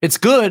 It's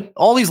good.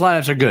 All these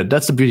lineups are good.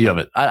 That's the beauty of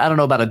it. I don't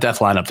know about a death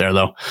lineup there,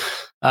 though.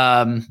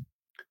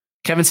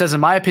 Kevin says, in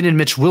my opinion,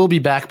 Mitch will be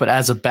back, but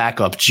as a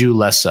backup, Jew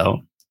less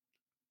so.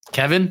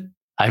 Kevin,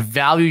 I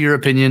value your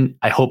opinion.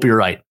 I hope you're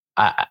right.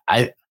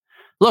 I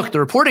look, the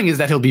reporting is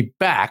that he'll be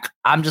back.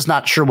 I'm just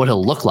not sure what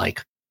he'll look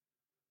like.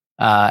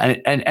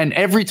 And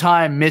every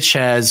time Mitch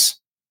has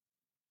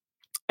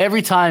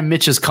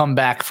come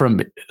back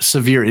from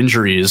severe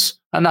injuries,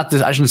 I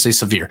shouldn't say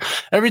severe.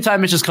 Every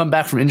time Mitch has come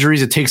back from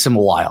injuries, it takes him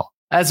a while,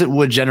 as it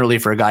would generally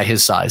for a guy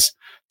his size,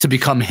 to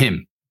become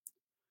him.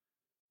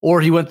 Or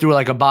he went through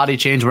like a body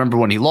change. Remember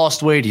when he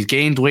lost weight, he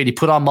gained weight, he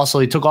put on muscle,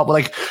 he took off,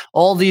 like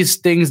all these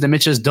things that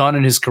Mitch has done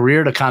in his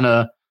career to kind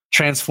of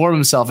transform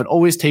himself. It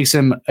always takes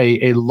him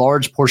a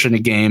large portion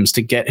of games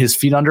to get his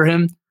feet under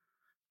him.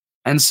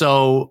 And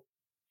so,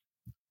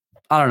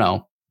 I don't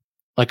know.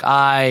 Like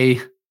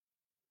I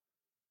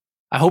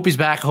hope he's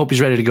back. I hope he's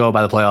ready to go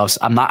by the playoffs.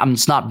 I'm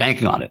just not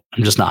banking on it.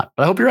 I'm just not.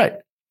 But I hope you're right.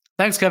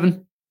 Thanks,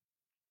 Kevin.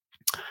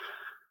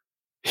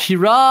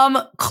 Hiram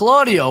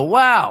Claudio.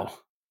 Wow.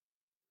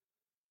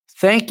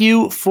 Thank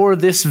you for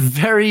this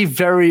very,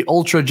 very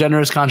ultra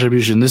generous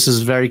contribution. This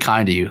is very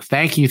kind of you.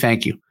 Thank you.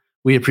 Thank you.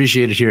 We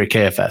appreciate it here at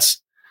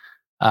KFS.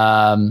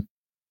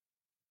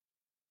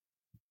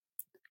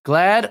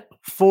 Glad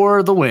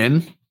for the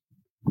win.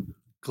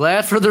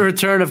 Glad for the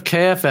return of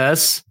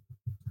KFS.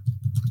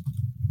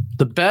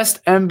 The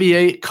best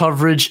NBA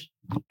coverage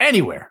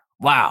anywhere.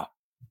 Wow.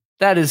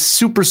 That is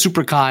super,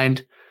 super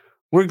kind.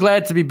 We're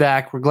glad to be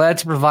back. We're glad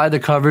to provide the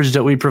coverage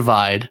that we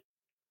provide.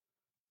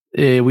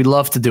 We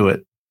love to do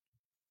it.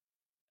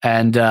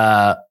 And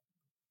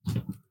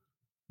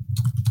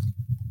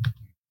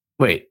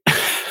wait,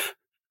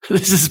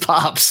 this is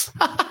Pops.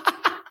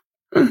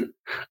 I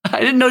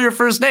didn't know your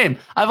first name.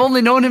 I've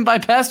only known him by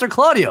Pastor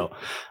Claudio.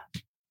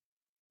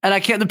 And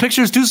the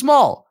picture is too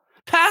small.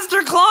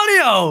 Pastor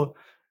Claudio,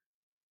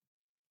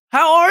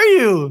 how are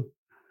you?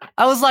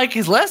 I was like,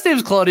 his last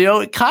name's Claudio.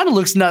 It kind of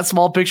looks in that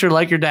small picture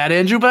like your dad,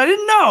 Andrew, but I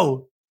didn't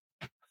know.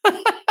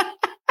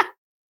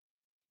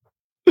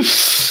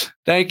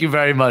 Thank you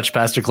very much,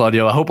 Pastor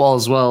Claudio. I hope all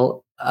is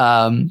well.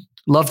 I would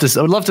love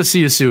to see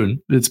you soon.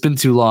 It's been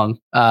too long.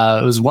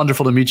 It was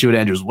wonderful to meet you at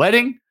Andrew's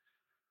wedding.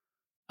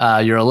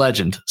 You're a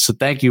legend. So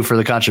thank you for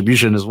the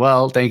contribution as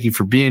well. Thank you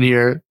for being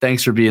here.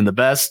 Thanks for being the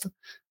best.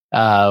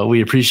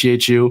 We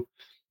appreciate you.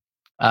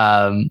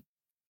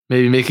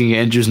 Maybe making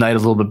Andrew's night a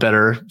little bit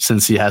better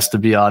since he has to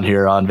be on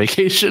here on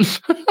vacation.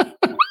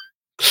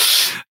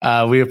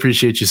 We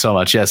appreciate you so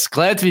much. Yes,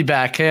 glad to be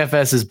back.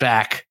 KFS is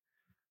back.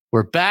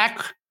 We're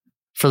back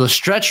for the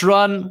stretch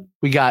run.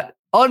 We got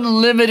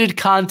unlimited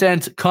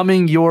content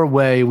coming your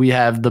way. We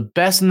have the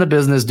best in the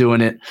business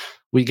doing it.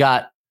 We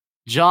got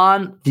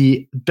John,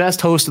 the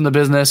best host in the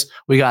business.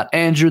 We got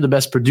Andrew, the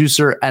best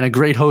producer and a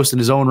great host in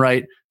his own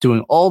right,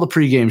 doing all the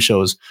pregame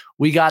shows.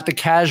 We got the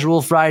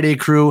Casual Friday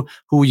crew,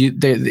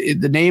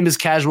 the name is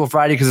Casual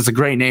Friday because it's a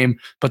great name,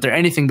 but they're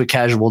anything but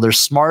casual. They're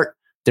smart.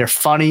 They're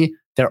funny.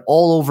 They're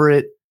all over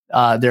it.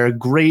 They're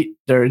great.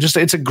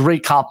 It's a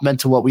great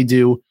compliment to what we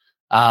do.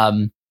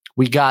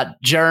 We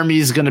got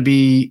Jeremy's going to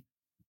be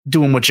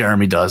doing what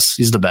Jeremy does.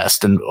 He's the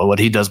best, and what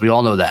he does, we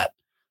all know that.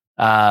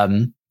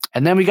 And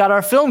then we got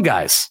our film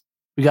guys.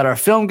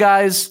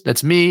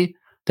 That's me.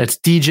 That's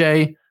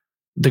DJ,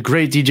 the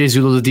great DJ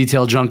Zulu, the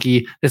detail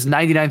junkie. It's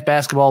 99th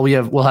basketball.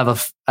 We'll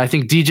have I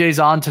think DJ's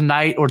on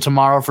tonight or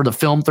tomorrow for the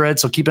film thread.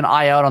 So keep an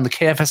eye out on the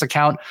KFS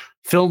account.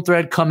 Film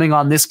thread coming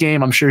on this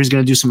game. I'm sure he's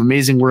going to do some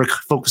amazing work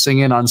focusing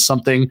in on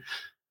something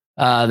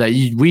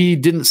that we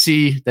didn't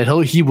see that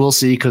he will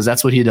see because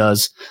that's what he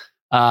does.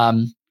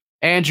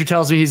 Andrew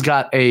tells me he's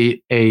got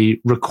a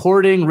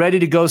recording ready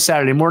to go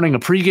Saturday morning, a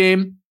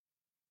pregame.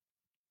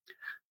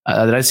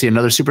 Did I see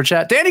another super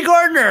chat? Danny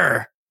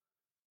Gardner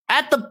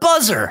at the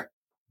buzzer.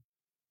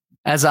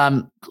 As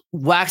I'm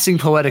waxing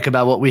poetic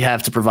about what we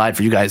have to provide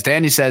for you guys.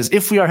 Danny says,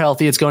 if we are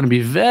healthy, it's going to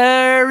be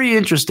very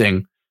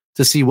interesting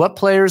to see what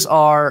players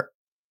are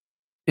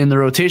in the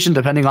rotation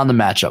depending on the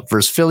matchup.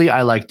 Versus Philly,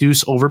 I like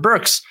Deuce over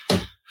Burks.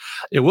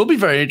 It will be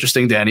very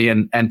interesting, Danny.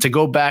 And to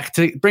go back,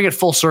 to bring it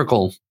full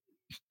circle,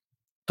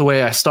 the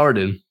way I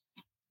started,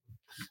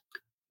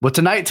 what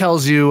tonight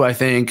tells you, I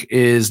think,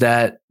 is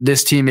that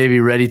this team may be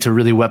ready to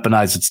really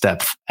weaponize its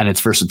depth and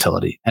its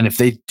versatility. And if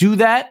they do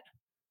that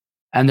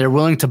and they're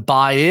willing to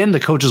buy in, the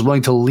coach is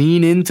willing to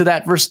lean into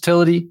that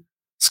versatility,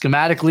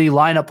 schematically,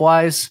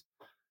 lineup-wise,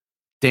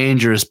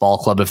 dangerous ball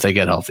club if they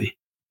get healthy.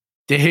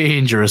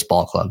 Dangerous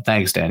ball club.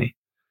 Thanks, Danny.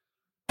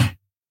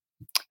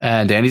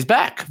 And Danny's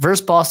back.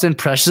 Versus Boston,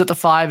 Precious at the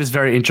 5 is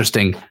very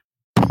interesting.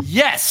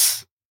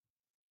 Yes!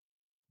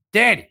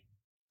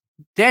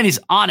 Danny's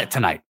on it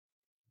tonight.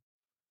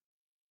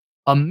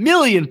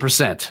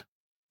 1,000,000%.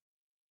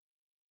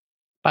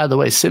 By the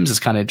way, Sims is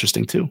kind of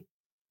interesting too.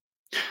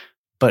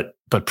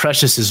 But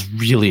Precious is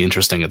really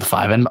interesting at the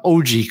 5. And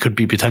OG could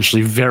be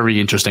potentially very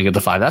interesting at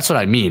the 5. That's what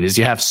I mean, is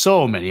you have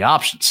so many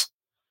options.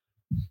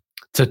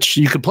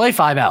 You could play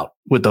 5 out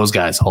with those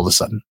guys all of a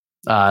sudden.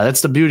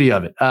 That's the beauty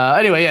of it.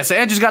 Anyway, yes,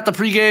 Andrew's got the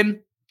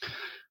pregame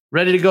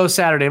ready to go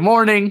Saturday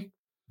morning.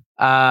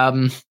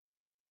 That's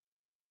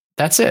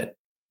it.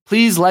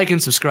 Please like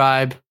and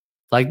subscribe.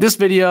 Like this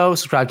video,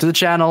 subscribe to the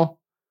channel.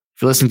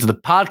 If you're listening to the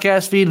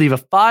podcast feed, leave a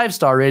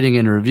 5-star rating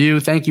and review.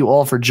 Thank you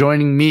all for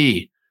joining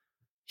me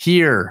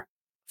here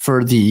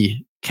for the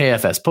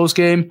KFS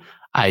postgame.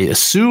 I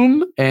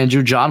assume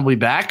Andrew John will be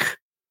back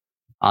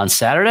on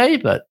Saturday,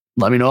 but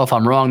let me know if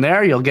I'm wrong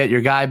there. You'll get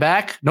your guy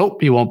back.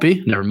 Nope, he won't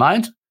be. Never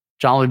mind.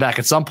 John will be back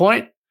at some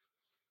point.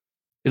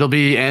 It'll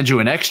be Andrew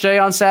and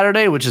XJ on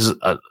Saturday, which is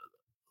a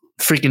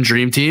freaking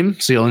dream team.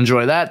 So you'll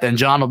enjoy that. Then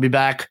John will be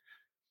back.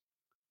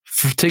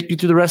 Take you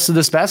through the rest of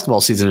this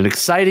basketball season. An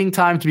exciting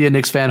time to be a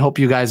Knicks fan. Hope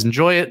you guys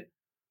enjoy it.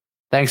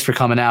 Thanks for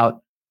coming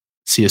out.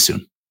 See you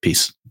soon.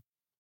 Peace.